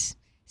around these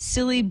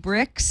silly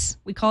bricks?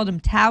 We called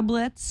them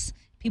tablets.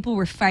 People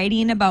were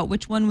fighting about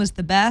which one was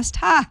the best.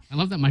 Ha! I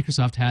love that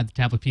Microsoft had the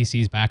tablet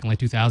PCs back in like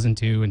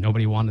 2002 and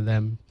nobody wanted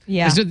them.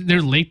 Yeah.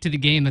 They're late to the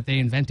game that they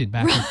invented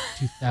back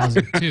in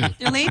 2002.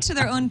 They're late to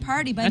their own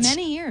party by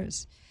many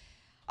years.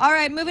 All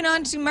right, moving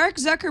on to Mark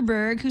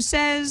Zuckerberg, who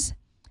says,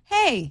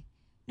 hey,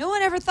 no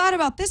one ever thought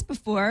about this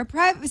before.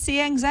 Privacy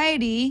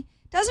anxiety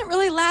doesn't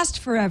really last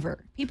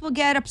forever. People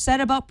get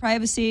upset about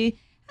privacy,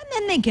 and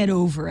then they get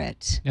over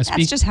it. Yeah,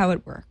 That's just how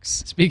it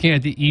works. Speaking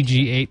at the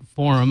EG8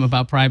 forum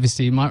about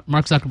privacy, Mark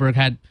Zuckerberg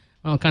had,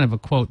 kind of a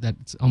quote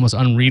that's almost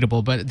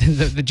unreadable, but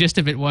the gist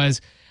of it was,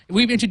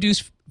 we've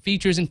introduced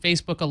features in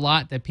Facebook a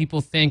lot that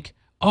people think,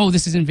 oh,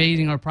 this is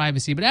invading our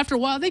privacy. But after a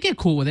while, they get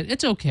cool with it.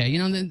 It's okay,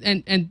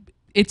 and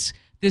it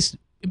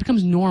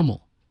becomes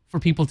normal for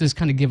people to just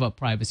kind of give up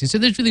privacy. So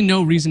there's really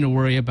no reason to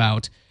worry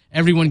about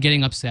everyone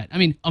getting upset. I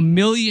mean, 1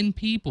 million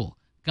people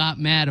got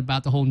mad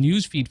about the whole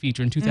newsfeed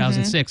feature in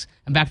 2006,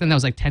 and back then that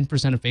was like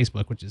 10% of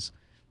Facebook, which is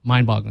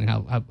mind-boggling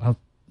how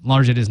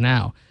large it is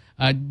now.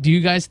 Do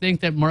you guys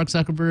think that Mark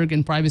Zuckerberg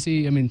and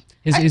privacy,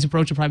 his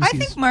approach to privacy I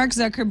think Mark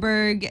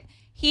Zuckerberg,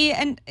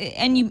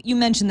 you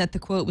mentioned that the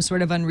quote was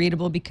sort of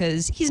unreadable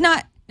because he's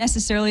not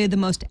necessarily the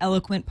most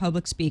eloquent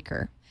public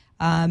speaker.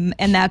 And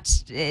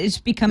it's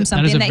become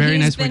something that is a very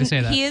nice way to say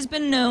that. He has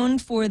been known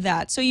for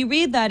that. So you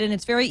read that and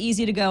it's very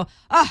easy to go,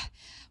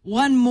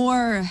 one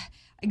more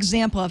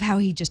example of how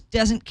he just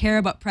doesn't care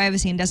about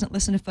privacy and doesn't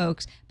listen to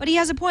folks. But he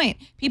has a point.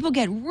 People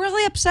get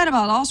really upset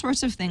about all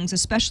sorts of things,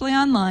 especially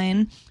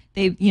online.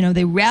 They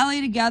rally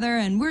together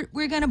and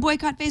we're going to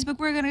boycott Facebook.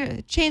 We're going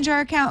to change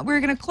our account. We're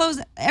going to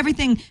close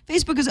everything.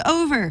 Facebook is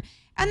over.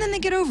 And then they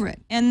get over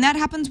it. And that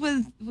happens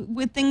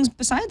with things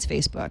besides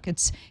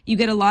Facebook. You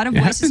get a lot of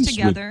voices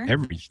together. With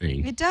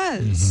everything. It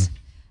does.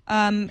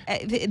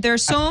 There are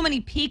so many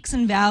peaks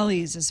and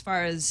valleys as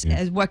far as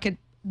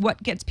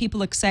what gets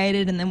people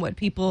excited and then what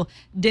people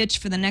ditch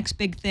for the next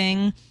big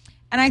thing.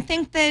 And I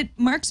think that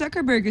Mark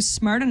Zuckerberg is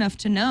smart enough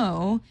to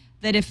know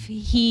that if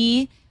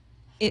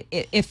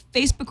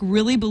Facebook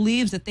really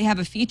believes that they have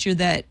a feature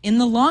that in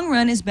the long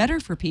run is better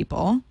for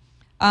people,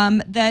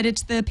 that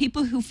it's the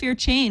people who fear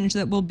change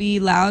that will be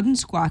loud and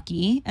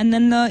squawky, and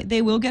then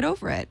they will get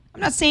over it.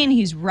 I'm not saying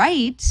he's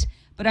right,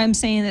 but I'm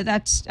saying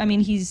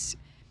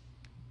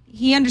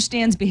he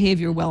understands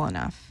behavior well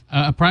enough.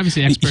 A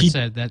privacy expert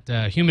said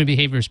that human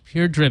behavior is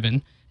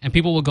peer-driven, and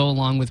people will go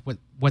along with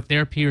what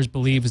their peers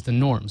believe is the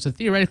norm. So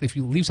theoretically, if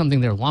you leave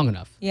something there long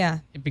enough,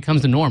 it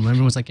becomes the norm.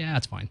 Everyone's like, yeah,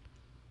 that's fine.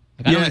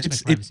 Like, I don't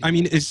expect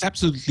privacy. It's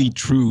absolutely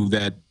true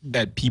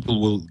that people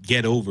will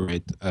get over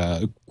it,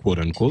 quote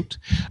unquote.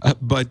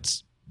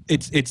 But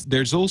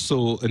there's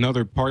also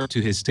another part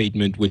to his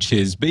statement, which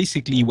is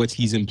basically what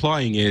he's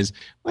implying is,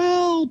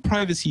 well,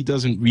 privacy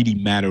doesn't really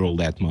matter all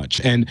that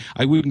much. And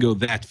I wouldn't go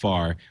that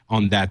far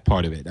on that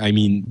part of it. I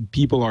mean,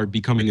 people are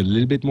becoming a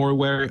little bit more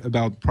aware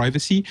about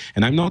privacy.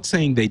 And I'm not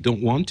saying they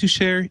don't want to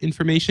share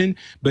information,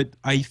 but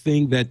I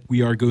think that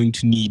we are going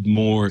to need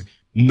more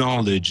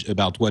knowledge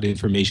about what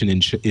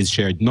information is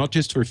shared, not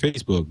just for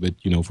Facebook, but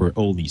for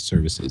all these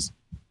services.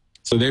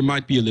 So there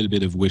might be a little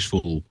bit of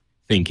wishful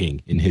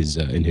thinking in his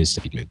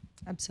statement.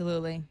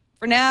 Absolutely.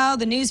 For now,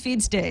 the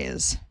newsfeed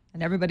stays,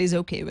 and everybody's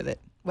okay with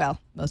it. Well,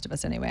 most of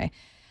us anyway.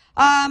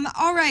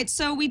 All right,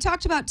 so we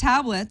talked about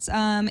tablets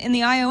in the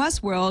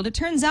iOS world. It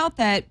turns out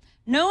that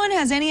no one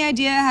has any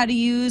idea how to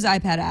use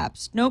iPad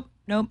apps. Nope.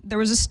 There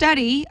was a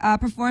study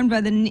performed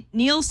by the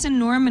Nielsen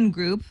Norman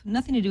Group,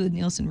 nothing to do with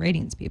Nielsen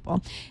ratings,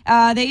 people.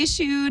 They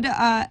issued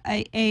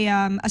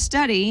a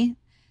study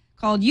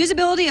called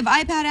Usability of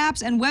iPad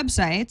Apps and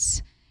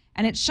Websites,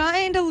 and it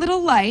shone a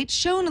little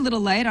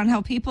light on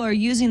how people are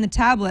using the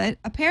tablet.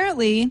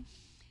 Apparently,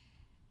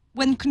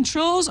 when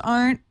controls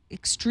aren't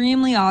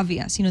extremely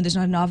obvious, there's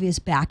not an obvious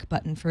back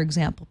button, for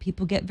example,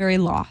 people get very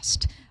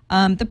lost.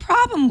 The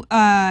problem,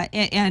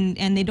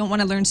 and they don't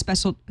want to learn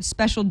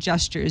special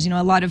gestures.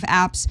 A lot of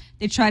apps,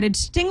 they try to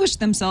distinguish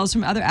themselves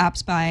from other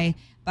apps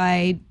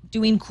by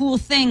doing cool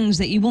things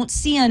that you won't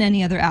see on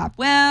any other app.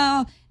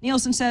 Well,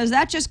 Nielsen says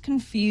that just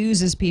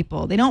confuses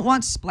people. They don't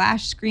want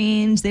splash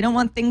screens. They don't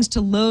want things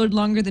to load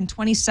longer than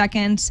 20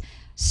 seconds.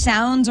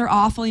 Sounds are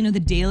awful. The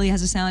Daily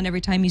has a sound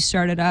every time you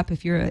start it up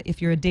if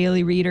you're a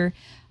Daily reader.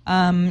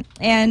 And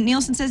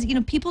Nielsen says,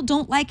 people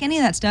don't like any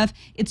of that stuff.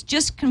 It's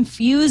just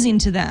confusing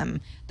to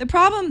them. The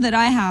problem that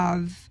I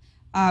have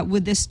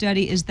with this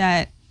study is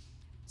that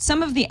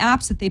some of the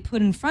apps that they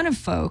put in front of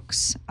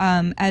folks,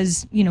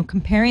 as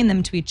comparing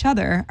them to each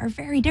other, are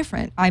very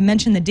different. I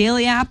mentioned the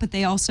Daily app, but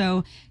they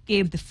also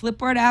gave the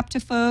Flipboard app to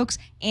folks.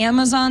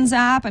 Amazon's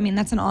app,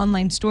 that's an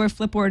online store.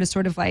 Flipboard is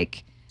sort of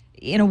like,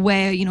 in a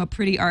way, a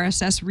pretty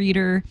RSS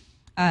reader.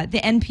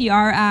 The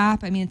NPR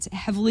app, it's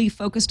heavily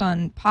focused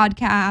on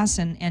podcasts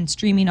and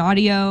streaming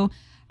audio.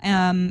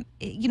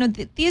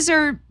 These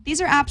are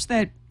apps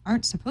that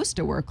aren't supposed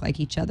to work like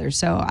each other.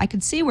 So I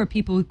could see where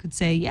people could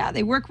say, yeah,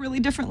 they work really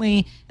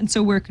differently, and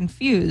so we're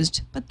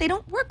confused, but they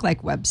don't work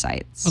like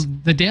websites. Well,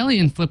 the Daily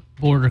and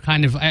Flipboard are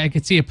kind of, I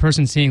could see a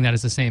person seeing that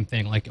as the same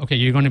thing. Like, okay,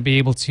 you're going to be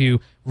able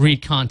to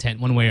read content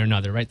one way or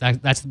another, right?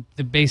 That's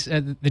the base,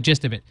 the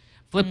gist of it.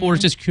 Flipboard is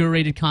just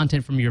curated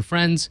content from your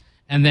friends,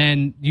 and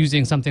then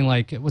using something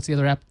like, what's the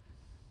other app?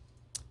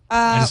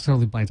 I just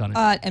totally blanked on it.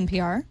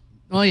 NPR.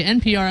 Well, yeah,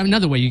 NPR,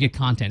 another way you get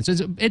content. So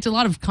it's a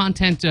lot of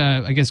content,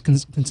 I guess,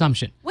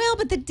 consumption. Well,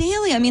 but the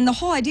Daily, the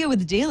whole idea with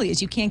the Daily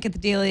is you can't get the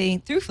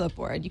Daily through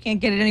Flipboard. You can't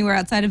get it anywhere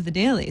outside of the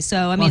Daily.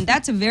 So,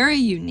 that's a very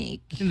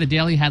unique. I think the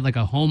Daily had like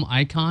a home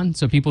icon,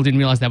 so people didn't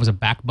realize that was a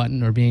back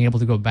button or being able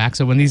to go back.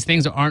 So when these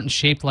things aren't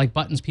shaped like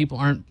buttons,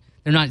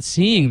 they're not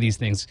seeing these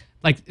things.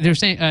 Like they're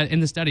saying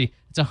in the study,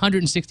 it's a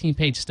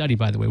 116-page study,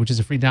 by the way, which is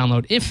a free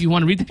download. If you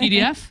want to read the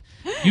PDF,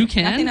 you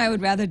can. Nothing I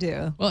would rather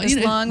do. Well, this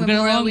long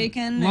Memorial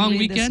Weekend. Long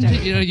weekend.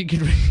 You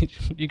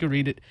could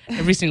read it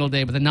every single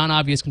day, but the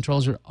non-obvious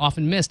controls are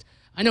often missed.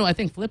 I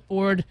think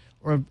Flipboard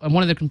or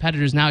one of the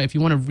competitors now, if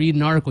you want to read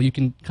an article, you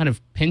can kind of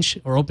pinch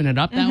or open it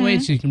up that way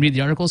so you can read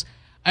the articles.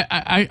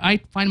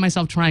 I find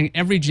myself trying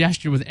every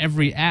gesture with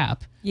every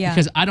app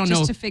because I don't know.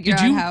 Just to figure out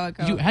how it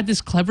goes. You had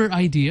this clever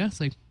idea. It's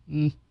like,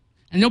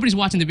 and nobody's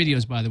watching the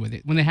videos, by the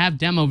way. When they have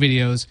demo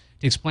videos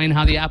to explain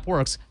how the app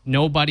works,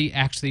 nobody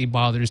actually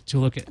bothers to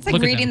look at. It's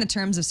like reading the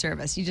terms of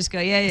service. You just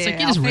go, yeah.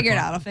 I'll figure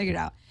it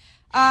out.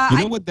 You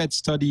know what that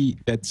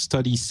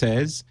study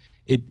says?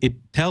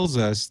 It tells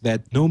us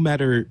that no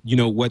matter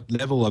what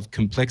level of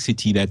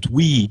complexity that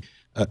we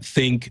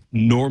think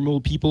normal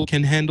people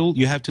can handle,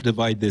 you have to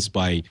divide this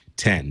by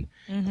 10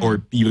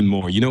 or even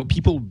more.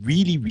 People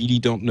really, really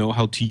don't know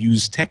how to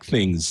use tech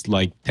things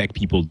like tech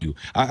people do.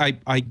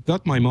 I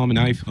got my mom an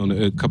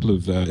iPhone a couple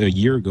of a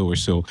year ago or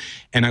so,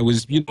 and I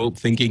was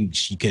thinking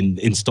she can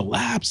install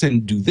apps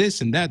and do this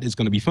and that. It's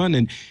going to be fun.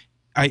 And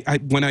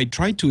when I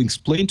tried to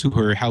explain to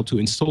her how to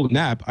install an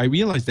app, I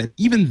realized that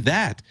even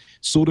that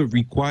sort of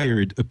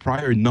required a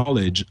prior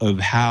knowledge of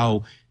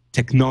how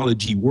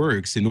technology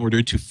works in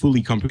order to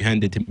fully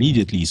comprehend it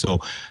immediately. So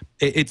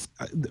it's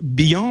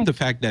beyond the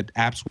fact that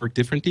apps work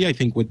differently. I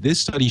think what this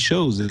study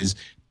shows is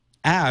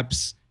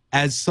apps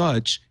as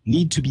such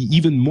need to be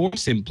even more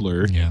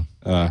simpler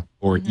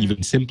or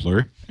even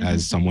simpler,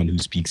 as someone who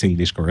speaks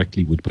English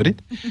correctly would put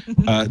it,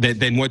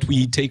 than what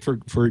we take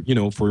for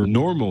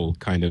normal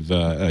kind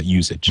of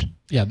usage.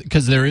 Yeah,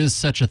 because there is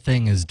such a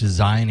thing as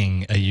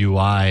designing a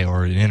UI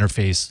or an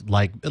interface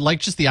like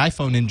just the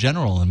iPhone in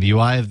general and the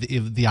UI of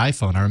the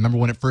iPhone. I remember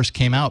when it first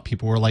came out,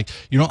 people were like,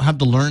 you don't have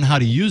to learn how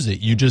to use it.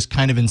 You just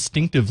kind of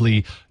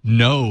instinctively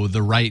know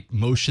the right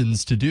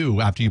motions to do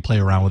after you play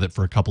around with it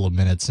for a couple of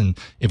minutes. And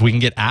if we can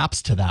get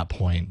apps to that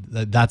point,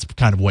 that's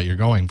kind of what you're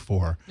going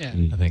for. Yeah.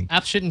 I think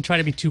apps shouldn't try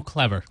to be too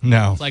clever.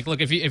 No. It's like, look,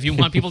 if you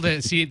want people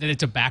to see that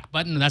it's a back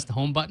button and that's the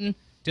home button,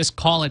 just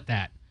call it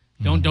that.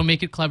 Don't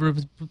make it clever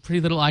with a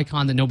pretty little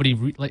icon that nobody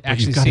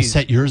actually you've got to sees.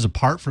 set yours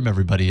apart from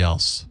everybody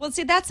else. Well,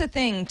 see, that's the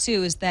thing,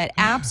 too, is that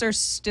apps are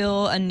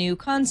still a new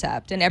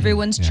concept, and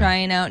everyone's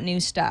trying out new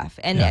stuff.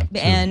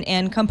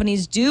 And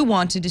companies do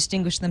want to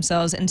distinguish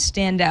themselves and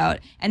stand out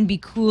and be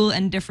cool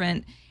and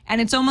different. And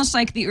it's almost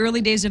like the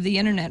early days of the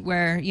internet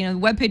where,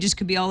 web pages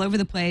could be all over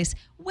the place.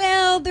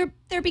 Well,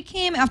 there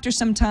became, after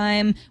some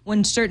time,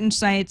 when certain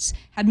sites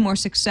had more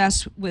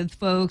success with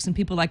folks and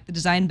people liked the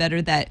design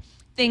better, that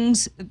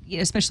things,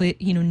 especially,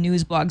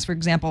 news blogs, for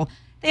example,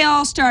 they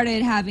all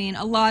started having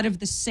a lot of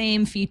the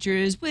same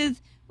features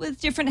with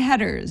different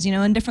headers,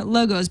 and different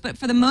logos. But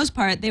for the most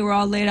part, they were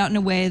all laid out in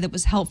a way that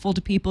was helpful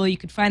to people. You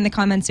could find the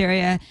comments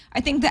area.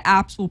 I think the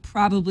apps will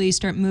probably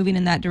start moving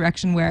in that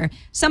direction where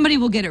somebody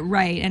will get it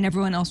right and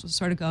everyone else will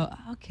sort of go,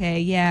 okay,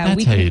 yeah,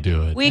 that's how you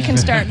do it. We can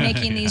start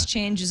making these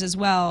changes as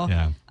well.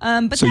 Yeah.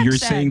 But so you're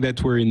saying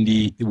that we're in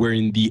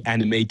the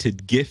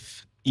animated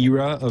GIF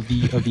era of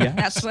the apps?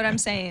 That's what I'm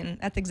saying.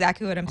 That's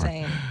exactly what I'm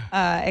saying.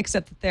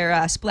 Except that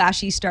they're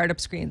splashy startup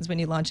screens when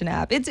you launch an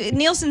app.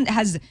 Nielsen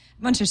has a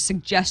bunch of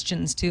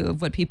suggestions too of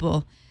what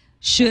people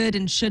should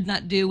and should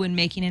not do when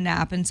making an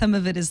app, and some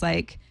of it is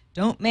like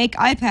don't make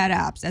iPad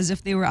apps as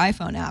if they were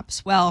iPhone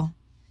apps. Well,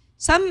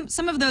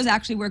 some of those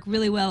actually work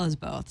really well as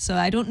both. So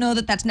I don't know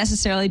that that's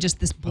necessarily just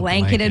this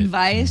blanket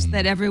advice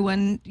that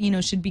everyone,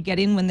 should be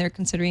getting when they're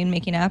considering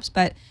making apps,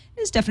 but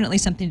it is definitely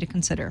something to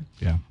consider.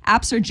 Yeah.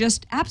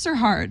 Apps are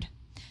hard.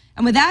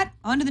 And with that,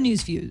 on to the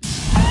news fuse.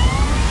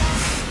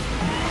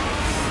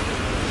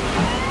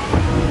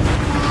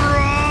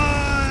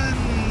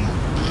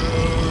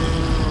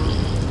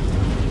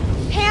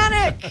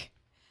 Panic!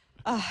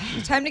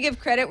 Time to give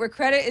credit where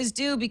credit is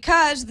due,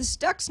 because the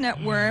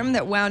Stuxnet worm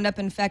that wound up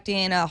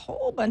infecting a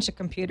whole bunch of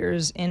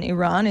computers in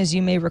Iran, as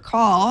you may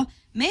recall,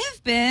 may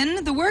have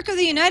been the work of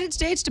the United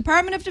States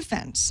Department of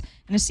Defense.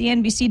 In a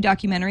CNBC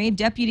documentary,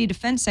 Deputy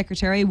Defense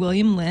Secretary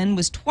William Lynn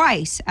was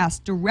twice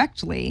asked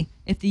directly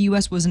if the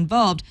U.S. was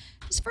involved.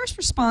 His first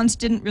response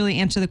didn't really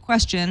answer the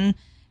question,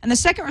 and the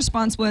second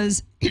response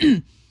was,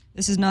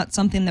 this is not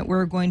something that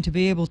we're going to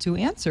be able to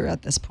answer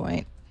at this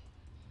point.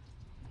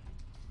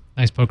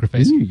 Nice poker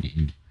face.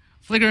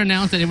 Flickr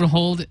announced that it will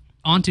hold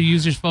onto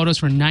users' photos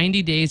for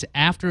 90 days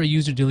after a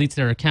user deletes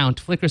their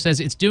account. Flickr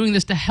says it's doing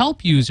this to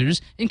help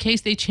users in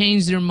case they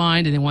change their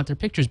mind and they want their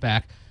pictures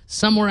back.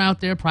 Somewhere out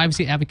there,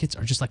 privacy advocates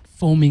are just like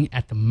foaming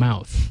at the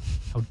mouth.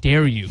 How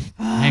dare you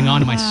hang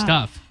on to my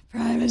stuff?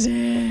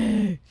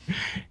 Privacy.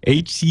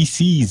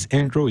 HTC's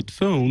Android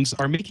phones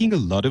are making a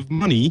lot of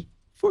money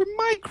for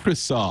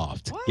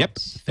Microsoft. What? Yep.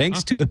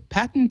 Thanks to a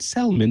patent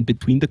settlement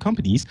between the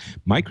companies,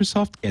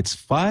 Microsoft gets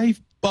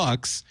 $5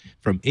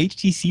 from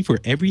HTC for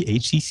every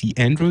HTC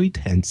Android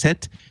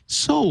handset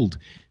sold.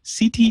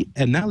 CT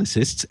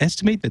analysts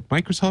estimate that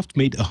Microsoft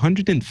made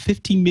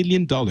 $150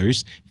 million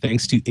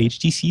thanks to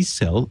HTC's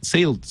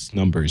sales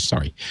numbers.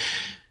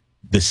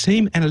 The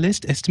same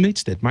analyst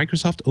estimates that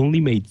Microsoft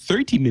only made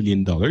 $30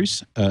 million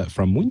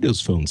from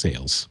Windows Phone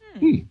sales.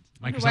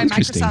 Why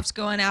Interesting. Microsoft's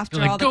going after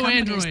They're like, all the "Go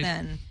companies Android."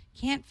 then.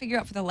 Can't figure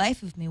out for the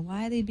life of me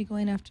why they'd be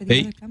going after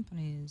the other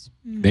companies.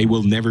 They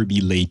will never be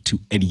late to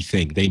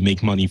anything. They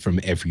make money from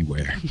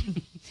everywhere.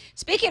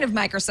 Speaking of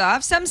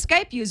Microsoft, some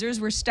Skype users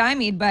were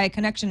stymied by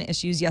connection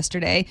issues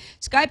yesterday.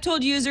 Skype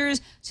told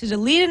users to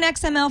delete an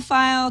XML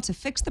file to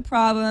fix the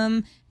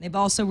problem. They've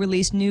also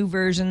released new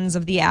versions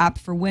of the app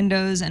for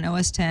Windows and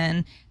OS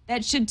X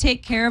that should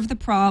take care of the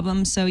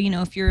problem. So,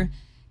 if you're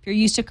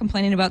used to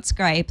complaining about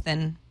Skype,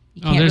 then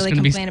you can't really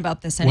complain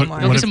about this anymore.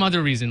 There'll be some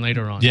other reason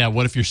later on. Yeah,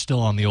 what if you're still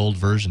on the old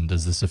version?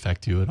 Does this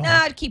affect you at all? No,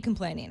 I'd keep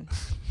complaining.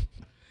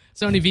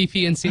 Sony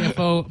VP and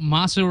CFO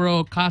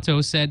Masuro Kato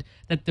said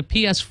that the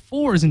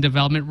PS4 is in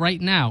development right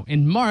now.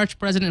 In March,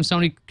 president of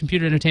Sony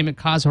Computer Entertainment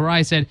Kaz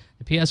Hirai said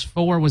the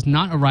PS4 was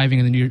not arriving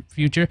in the near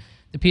future.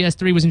 The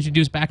PS3 was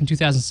introduced back in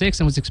 2006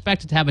 and was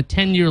expected to have a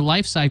 10-year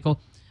life cycle.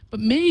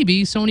 But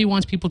maybe Sony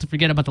wants people to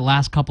forget about the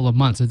last couple of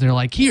months. They're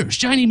like, here,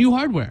 shiny new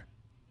hardware.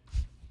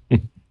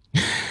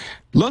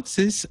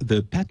 Lotsys,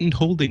 the patent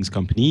holdings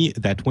company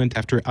that went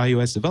after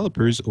iOS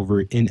developers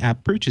over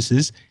in-app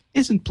purchases,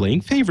 isn't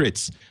playing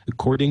favorites.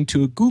 According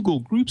to a Google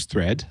Groups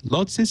thread,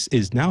 Lotsys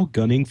is now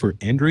gunning for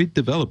Android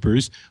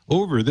developers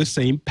over the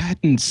same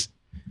patents.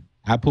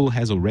 Apple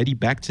has already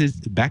backed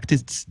its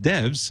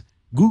devs.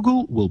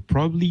 Google will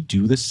probably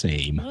do the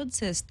same.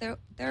 Lotsys,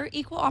 they're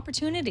equal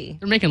opportunity.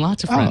 They're making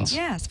lots of friends.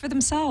 Yes, for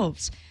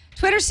themselves.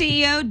 Twitter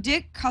CEO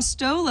Dick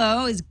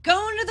Costolo is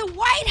going to the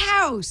White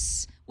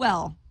House.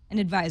 Well, an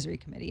advisory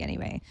committee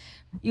anyway.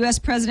 U.S.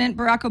 President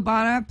Barack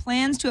Obama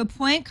plans to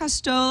appoint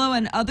Costolo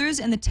and others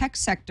in the tech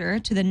sector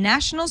to the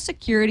National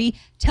Security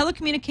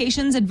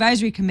Telecommunications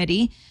Advisory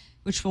Committee,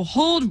 which will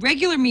hold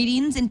regular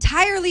meetings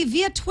entirely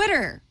via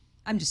Twitter.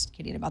 I'm just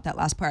kidding about that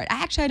last part.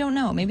 I don't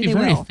know. Maybe they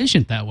very will.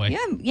 efficient that way.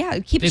 Yeah.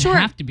 Keep it They'd short.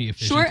 have to be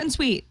efficient. Short and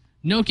sweet.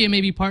 Nokia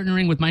may be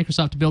partnering with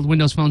Microsoft to build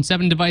Windows Phone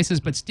 7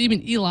 devices, but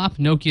Stephen Elop,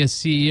 Nokia's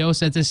CEO,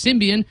 says the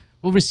Symbian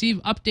will receive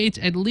updates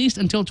at least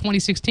until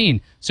 2016.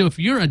 So if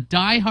you're a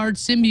die-hard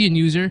Symbian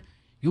user,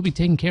 you'll be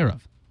taken care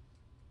of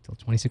until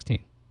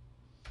 2016.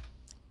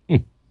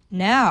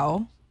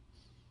 Now,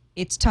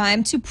 it's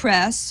time to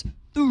press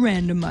the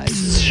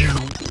randomizer.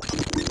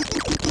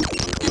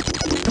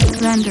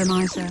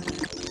 Randomizer.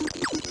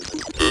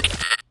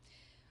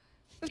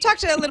 We've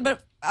talked a little bit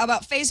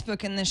about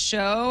Facebook in this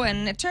show,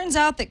 and it turns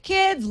out that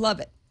kids love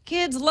it.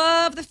 Kids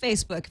love the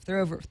Facebook if they're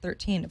over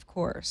 13, of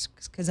course,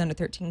 because under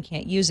 13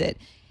 can't use it.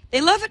 They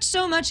love it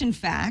so much, in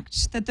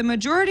fact, that the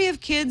majority of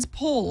kids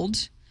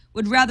polled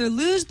would rather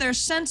lose their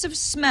sense of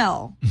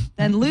smell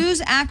than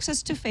lose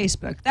access to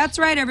Facebook. That's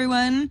right,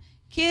 everyone.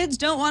 Kids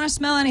don't want to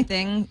smell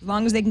anything as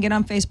long as they can get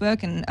on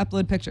Facebook and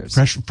upload pictures.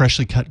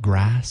 Freshly cut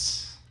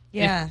grass.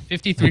 Yeah.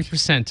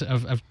 53%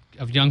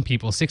 of young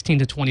people, 16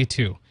 to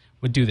 22,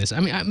 would do this. I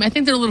mean, I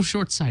think they're a little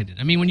short-sighted.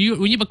 I mean, when you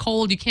have a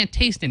cold, you can't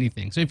taste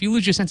anything. So if you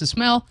lose your sense of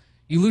smell,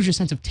 you lose your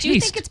sense of taste. Do you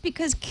think it's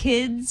because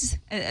kids,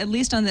 at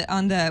least on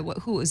the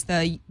who was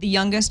the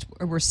youngest,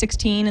 were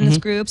 16 in this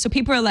group? So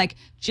people are like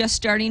just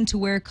starting to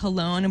wear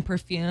cologne and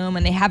perfume,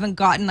 and they haven't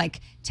gotten like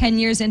 10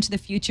 years into the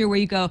future where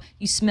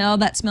you smell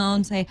that smell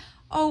and say,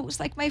 "Oh, it was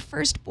like my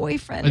first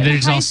boyfriend Or they're in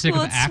just high all sick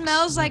school. of It Axe.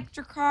 smells like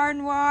Dracar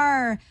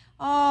Noir.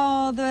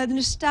 Oh, the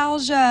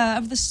nostalgia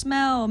of the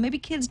smell. Maybe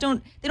kids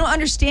don't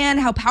understand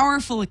how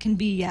powerful it can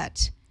be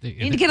yet. They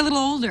need to get a little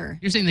older.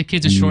 You're saying the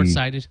kids are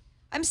short-sighted?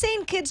 I'm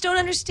saying kids don't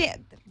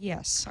understand.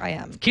 Yes, I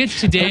am. Kids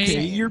today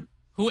Okay,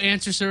 who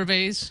answer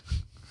surveys.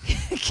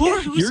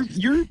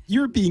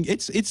 you're being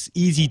it's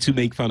easy to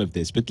make fun of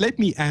this, but let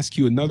me ask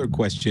you another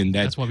question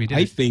that That's why we did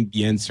I it. think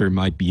the answer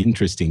might be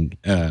interesting.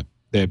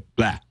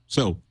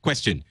 So,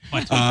 question: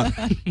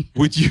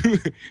 would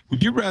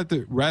you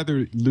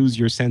rather lose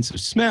your sense of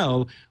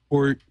smell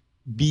or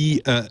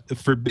be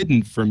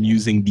forbidden from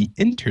using the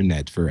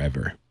internet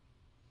forever?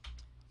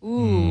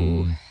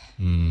 Ooh.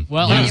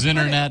 Well, Use put it-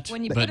 internet,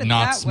 when you put but it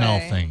not that smell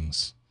way.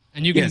 things.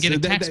 and you can Yes, get a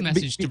that- text that-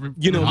 message to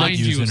you know, remind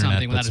Use you of internet,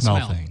 something but without a smell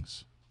smell.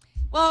 things.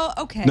 Well,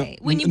 okay.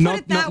 when you put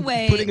it that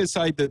way, putting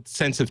aside the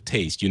sense of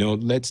taste,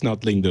 let's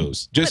not link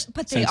those. Just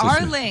but they sense of are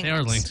smell. linked. They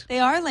are linked. They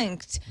are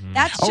linked.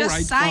 That's All just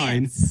right,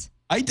 science.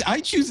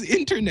 I choose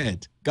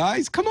internet,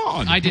 guys. Come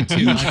on. I did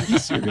too. Be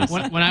serious.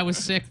 when I was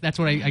sick, that's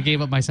what I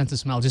gave up my sense of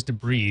smell just to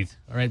breathe.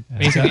 All right,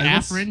 basically,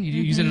 Afrin. You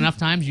use it enough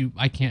times,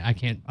 I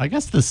can't. I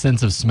guess the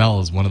sense of smell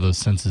is one of those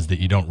senses that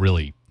you don't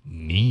really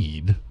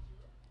need,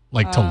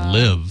 like to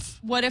live.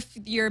 What if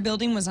your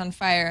building was on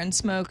fire and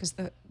smoke is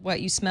what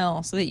you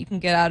smell, so that you can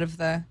get out of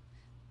the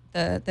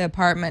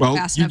apartment Well,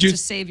 fast you enough to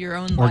just- save your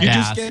own Or life?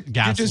 gas- you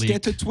gas just leak.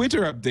 get a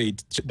Twitter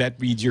update that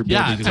reads your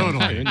Yeah, building is on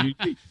totally. fire,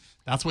 and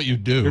That's what you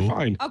do. you're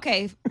fine.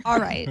 Okay, all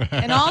right.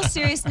 In all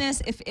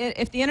seriousness,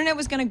 if the internet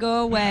was going to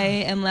go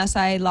away unless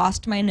I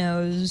lost my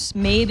nose,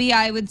 maybe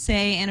I would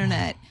say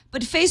internet.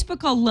 But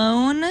Facebook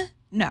alone,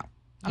 no.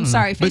 I'm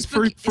sorry. But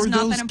Facebook for is not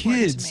those that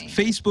important kids, to me.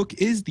 Facebook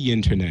is the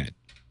internet.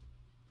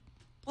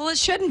 Well, it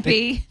shouldn't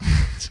be.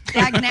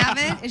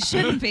 Dagnabbit, it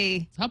shouldn't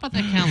be. How about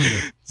that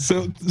calendar?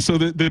 So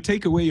the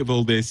takeaway of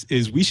all this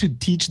is we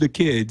should teach the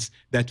kids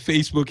that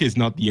Facebook is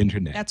not the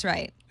internet. That's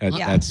right. That-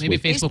 yeah. that's Maybe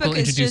what- Facebook will is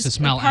introduce just a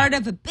smell a part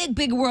app. of a big,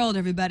 big world,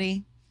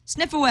 everybody.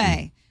 Sniff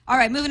away. All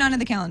right, moving on to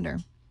the calendar.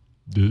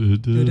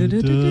 Wait, There we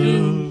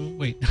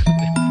go.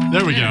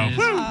 There it is.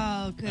 Woo.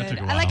 Oh, good. took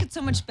a I like while. it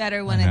so much better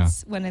I when know.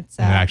 it's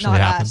it actually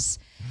not happens.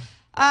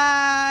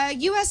 us.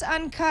 U.S.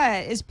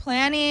 Uncut is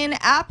planning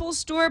Apple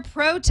Store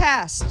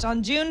protest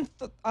on June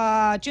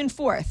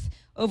 4th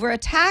over a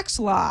tax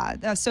law.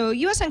 So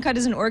U.S. Uncut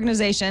is an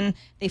organization.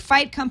 They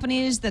fight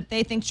companies that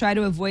they think try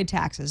to avoid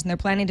taxes, and they're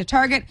planning to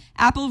target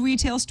Apple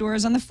retail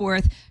stores on the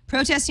 4th,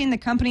 protesting the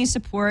company's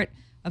support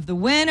of the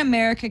Win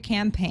America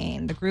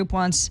campaign. The group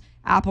wants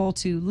Apple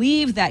to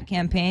leave that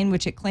campaign,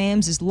 which it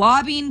claims is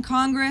lobbying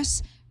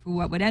Congress for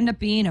what would end up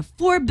being a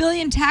 $4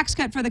 billion tax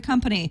cut for the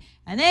company.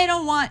 And they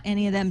don't want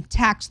any of them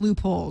tax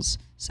loopholes.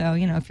 So,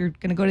 if you're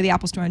going to go to the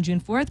Apple Store on June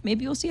 4th,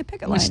 maybe you'll see a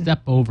picket I'm gonna line.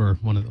 step over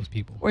one of those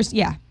people. Or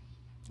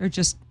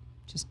just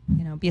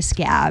be a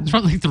scab. There's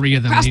probably 3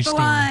 of them in Cross each the store.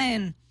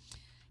 line.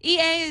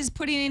 EA is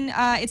putting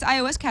its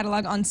iOS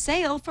catalog on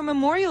sale for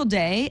Memorial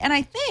Day, and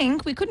I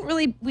think we couldn't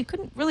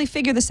really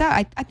figure this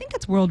out. I think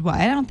it's worldwide.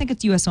 I don't think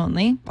it's U.S.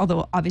 only,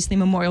 although obviously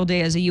Memorial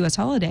Day is a U.S.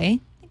 holiday.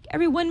 I think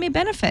everyone may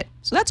benefit,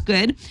 so that's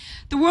good.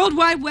 The World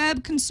Wide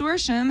Web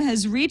Consortium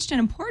has reached an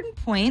important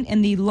point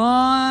in the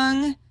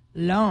long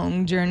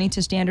journey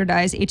to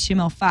standardize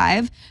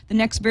HTML5, the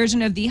next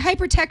version of the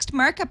hypertext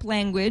markup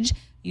language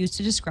used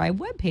to describe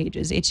web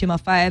pages.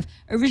 HTML5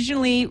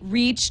 originally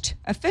reached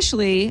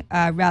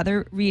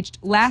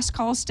last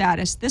call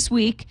status this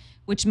week,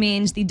 which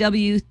means the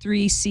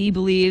W3C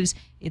believes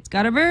it's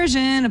got a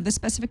version of the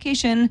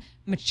specification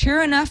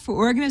mature enough for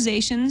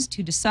organizations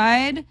to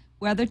decide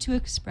whether to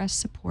express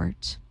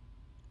support.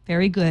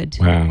 Very good.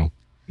 Wow,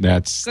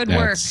 that's Good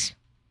work. Good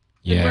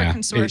Yeah, work,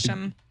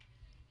 consortium.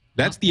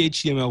 That's the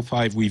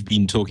HTML5 we've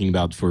been talking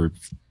about for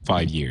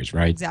 5 years,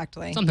 right?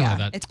 Exactly. Something like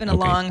that. It's been a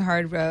long,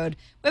 hard road.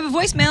 We have a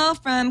voicemail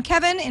from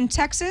Kevin in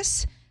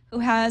Texas who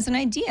has an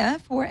idea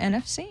for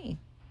NFC.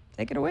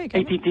 Take it away,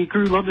 Kevin. ATT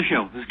crew, love the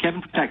show. This is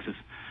Kevin from Texas.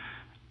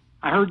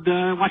 I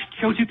watched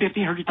show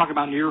 250 and heard you talk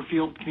about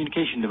near-field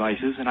communication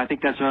devices, and I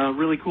think that's a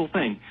really cool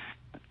thing.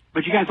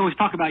 But you guys always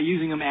talk about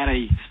using them at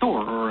a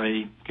store or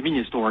a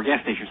convenience store or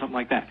gas station or something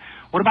like that.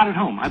 What about at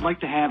home? I'd like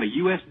to have a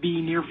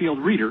USB near-field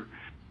reader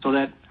so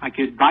that I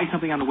could buy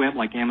something on the web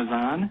like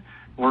Amazon,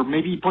 or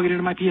maybe plug it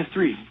into my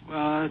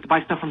PS3 to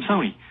buy stuff from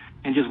Sony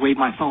and just wave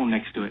my phone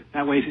next to it.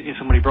 That way, if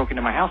somebody broke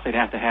into my house, they'd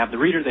have to have the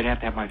reader, they'd have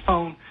to have my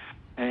phone,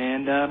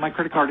 and my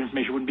credit card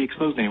information wouldn't be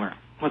exposed anywhere.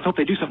 Let's hope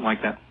they do something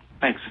like that.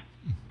 Thanks.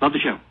 Love the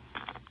show.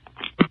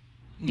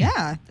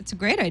 Yeah, that's a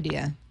great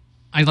idea.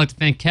 I'd like to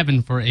thank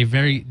Kevin for a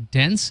very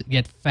dense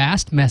yet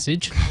fast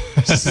message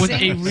with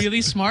a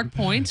really smart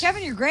point.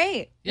 Kevin, you're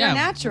great. Yeah, You're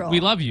natural. We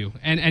love you,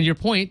 and your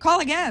point Call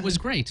again. was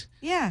great.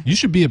 Yeah. You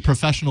should be a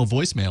professional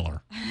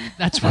voicemailer.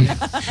 That's right.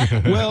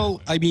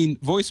 Well, I mean,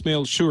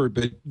 voicemail, sure,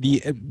 but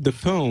the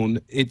phone,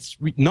 it's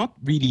not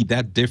really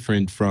that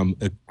different from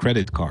a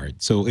credit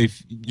card. So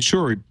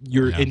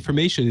your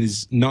information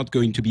is not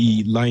going to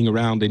be lying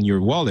around in your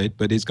wallet,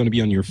 but it's going to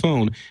be on your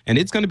phone, and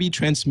it's going to be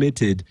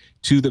transmitted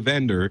to the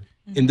vendor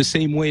in the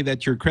same way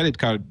that your credit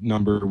card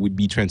number would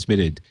be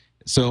transmitted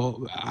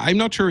So I'm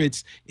not sure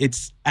it's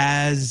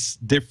as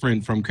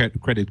different from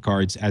credit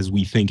cards as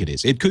we think it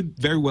is. It could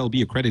very well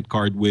be a credit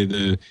card with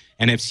a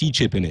NFC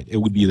chip in it. It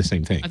would be the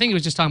same thing. I think it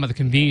was just talking about the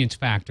convenience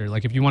factor.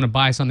 Like if you want to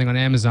buy something on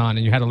Amazon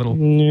and you had a little...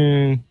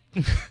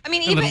 I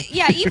mean, even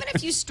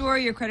if you store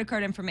your credit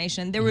card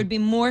information, there would be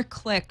more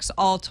clicks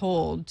all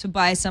told to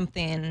buy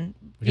something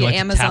via like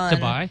Amazon tap to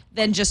buy?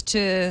 than just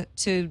to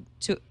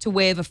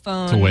wave a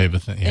phone To wave a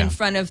thing, yeah. in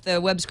front of the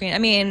web screen. I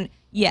mean,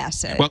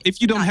 yes. Well, if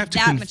you don't not have to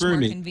that much confirm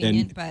more it,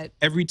 convenient, then but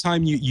every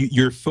time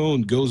your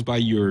phone goes by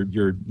your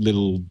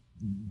little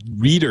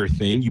reader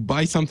thing, you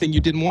buy something you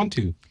didn't want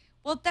to.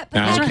 well, that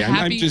No, Those are okay, I'm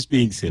happy- just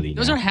being silly.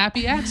 Those now. are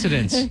happy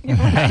accidents.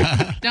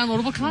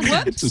 Downloadable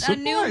content. It's a a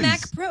new surprise.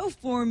 Mac Pro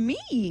for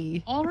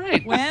me. All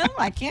right. Well,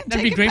 I can't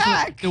That'd take be great it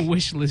back. for the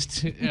wish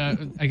list.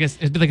 I guess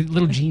it'd be like a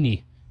little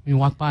genie when you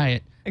walk by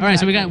it. All right,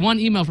 so we got one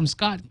email from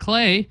Scott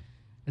Clay.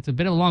 It's a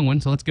bit of a long one,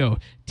 so let's go.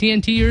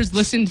 TNTers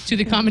listened to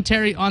the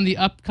commentary on the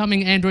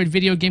upcoming Android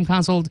video game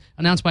console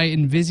announced by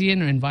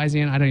Invizion.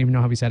 I don't even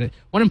know how we said it.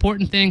 One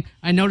important thing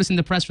I noticed in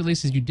the press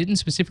releases you didn't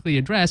specifically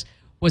address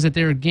was that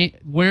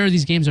where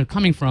these games are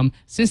coming from.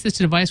 Since this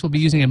device will be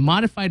using a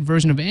modified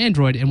version of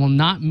Android and will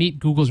not meet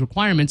Google's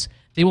requirements,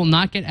 they will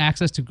not get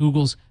access to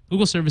Google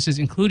services,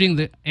 including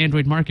the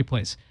Android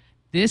marketplace.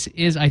 This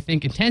is, I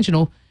think,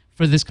 intentional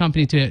for this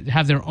company to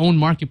have their own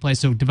marketplace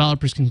so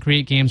developers can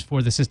create games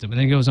for the system. And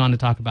then it goes on to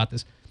talk about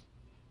this.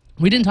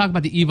 We didn't talk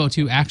about the Evo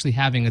 2 actually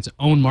having its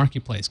own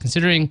marketplace,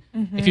 considering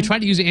if you try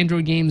to use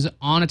Android games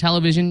on a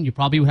television, you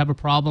probably would have a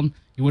problem.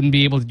 You wouldn't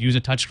be able to use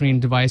a touchscreen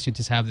device. You'd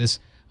just have this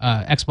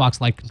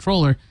Xbox-like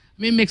controller.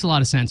 I mean, it makes a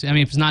lot of sense. I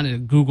mean, if it's not a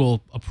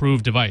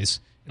Google-approved device,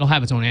 it'll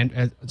have its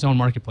own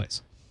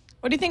marketplace.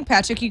 What do you think,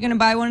 Patrick? You going to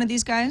buy one of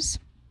these guys?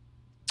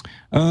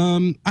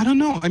 I don't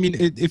know. I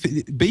mean,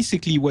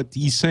 basically what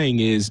he's saying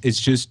is it's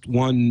just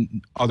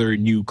one other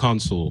new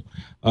console.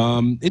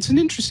 It's an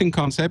interesting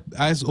concept.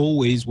 As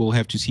always, we'll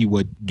have to see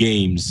what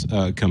games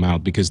come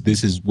out because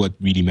this is what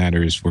really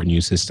matters for a new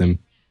system.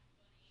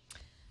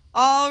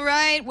 All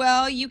right.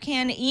 Well, you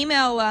can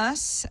email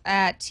us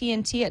at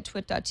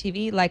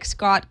tnt@twit.tv like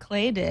Scott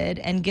Clay did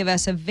and give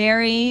us a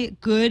very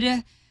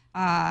good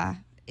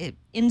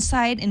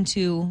insight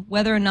into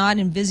whether or not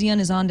Invizion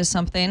is onto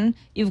something.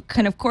 You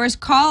can, of course,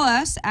 call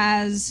us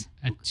as...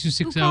 At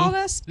 260... Who called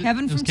us?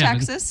 Kevin It was from Kevin.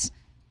 Texas.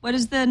 What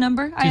is the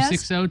number? I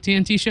asked?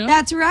 260 TNT show?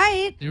 That's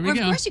right. There we Or,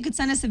 go. Of course, you could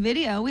send us a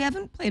video. We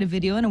haven't played a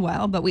video in a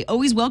while, but we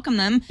always welcome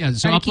them. Yeah,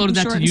 so Try to keep upload them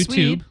that short to and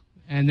sweet. YouTube,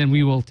 and then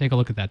we will take a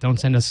look at that. Don't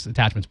send us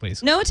attachments,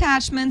 please. No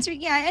attachments. Or,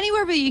 yeah,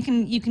 anywhere where you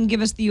can give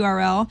us the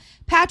URL.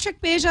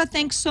 Patrick Beja,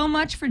 thanks so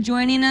much for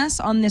joining us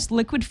on this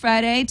Liquid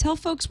Friday. Tell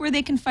folks where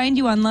they can find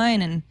you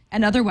online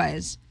and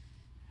otherwise.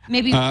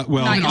 Maybe Well,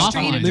 not your offline.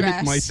 street I'll address.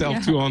 limit myself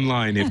Yeah. to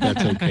online if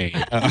that's okay.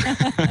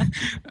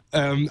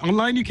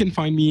 Online, you can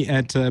find me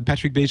at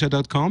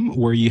patrickbeja.com,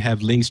 where you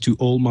have links to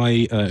all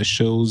my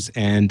shows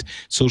and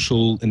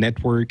social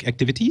network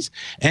activities.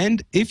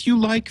 And if you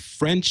like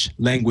French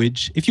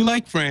language, if you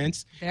like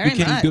France, Very you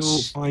can much. go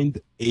find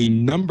a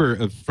number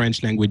of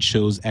French language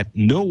shows at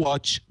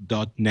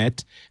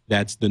nowatch.net.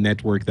 That's the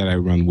network that I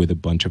run with a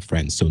bunch of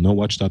friends. So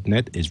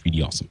nowatch.net is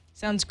really awesome.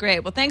 Sounds great.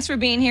 Well, thanks for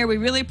being here. We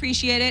really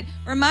appreciate it.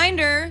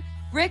 Reminder,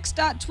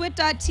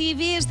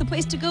 bricks.twit.tv is the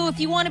place to go if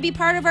you want to be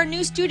part of our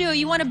new studio.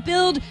 You want to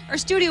build our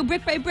studio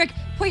brick by brick.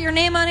 Put your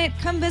name on it.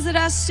 Come visit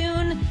us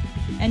soon,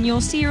 and you'll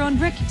see your own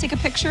brick. Take a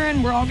picture,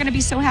 and we're all going to be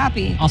so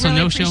happy. Also,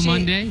 Really no show appreciate-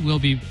 Monday. We'll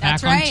be back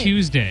That's on right.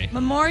 Tuesday.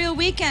 Memorial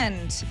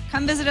Weekend.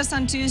 Come visit us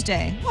on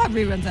Tuesday. We'll have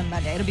reruns on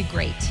Monday. It'll be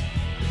great.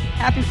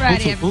 Happy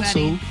Friday,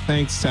 everybody. Also,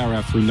 thanks,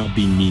 Sarah, for not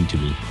being mean to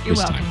me You're this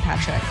welcome, time.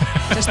 Patrick.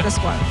 Just this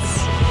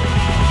once.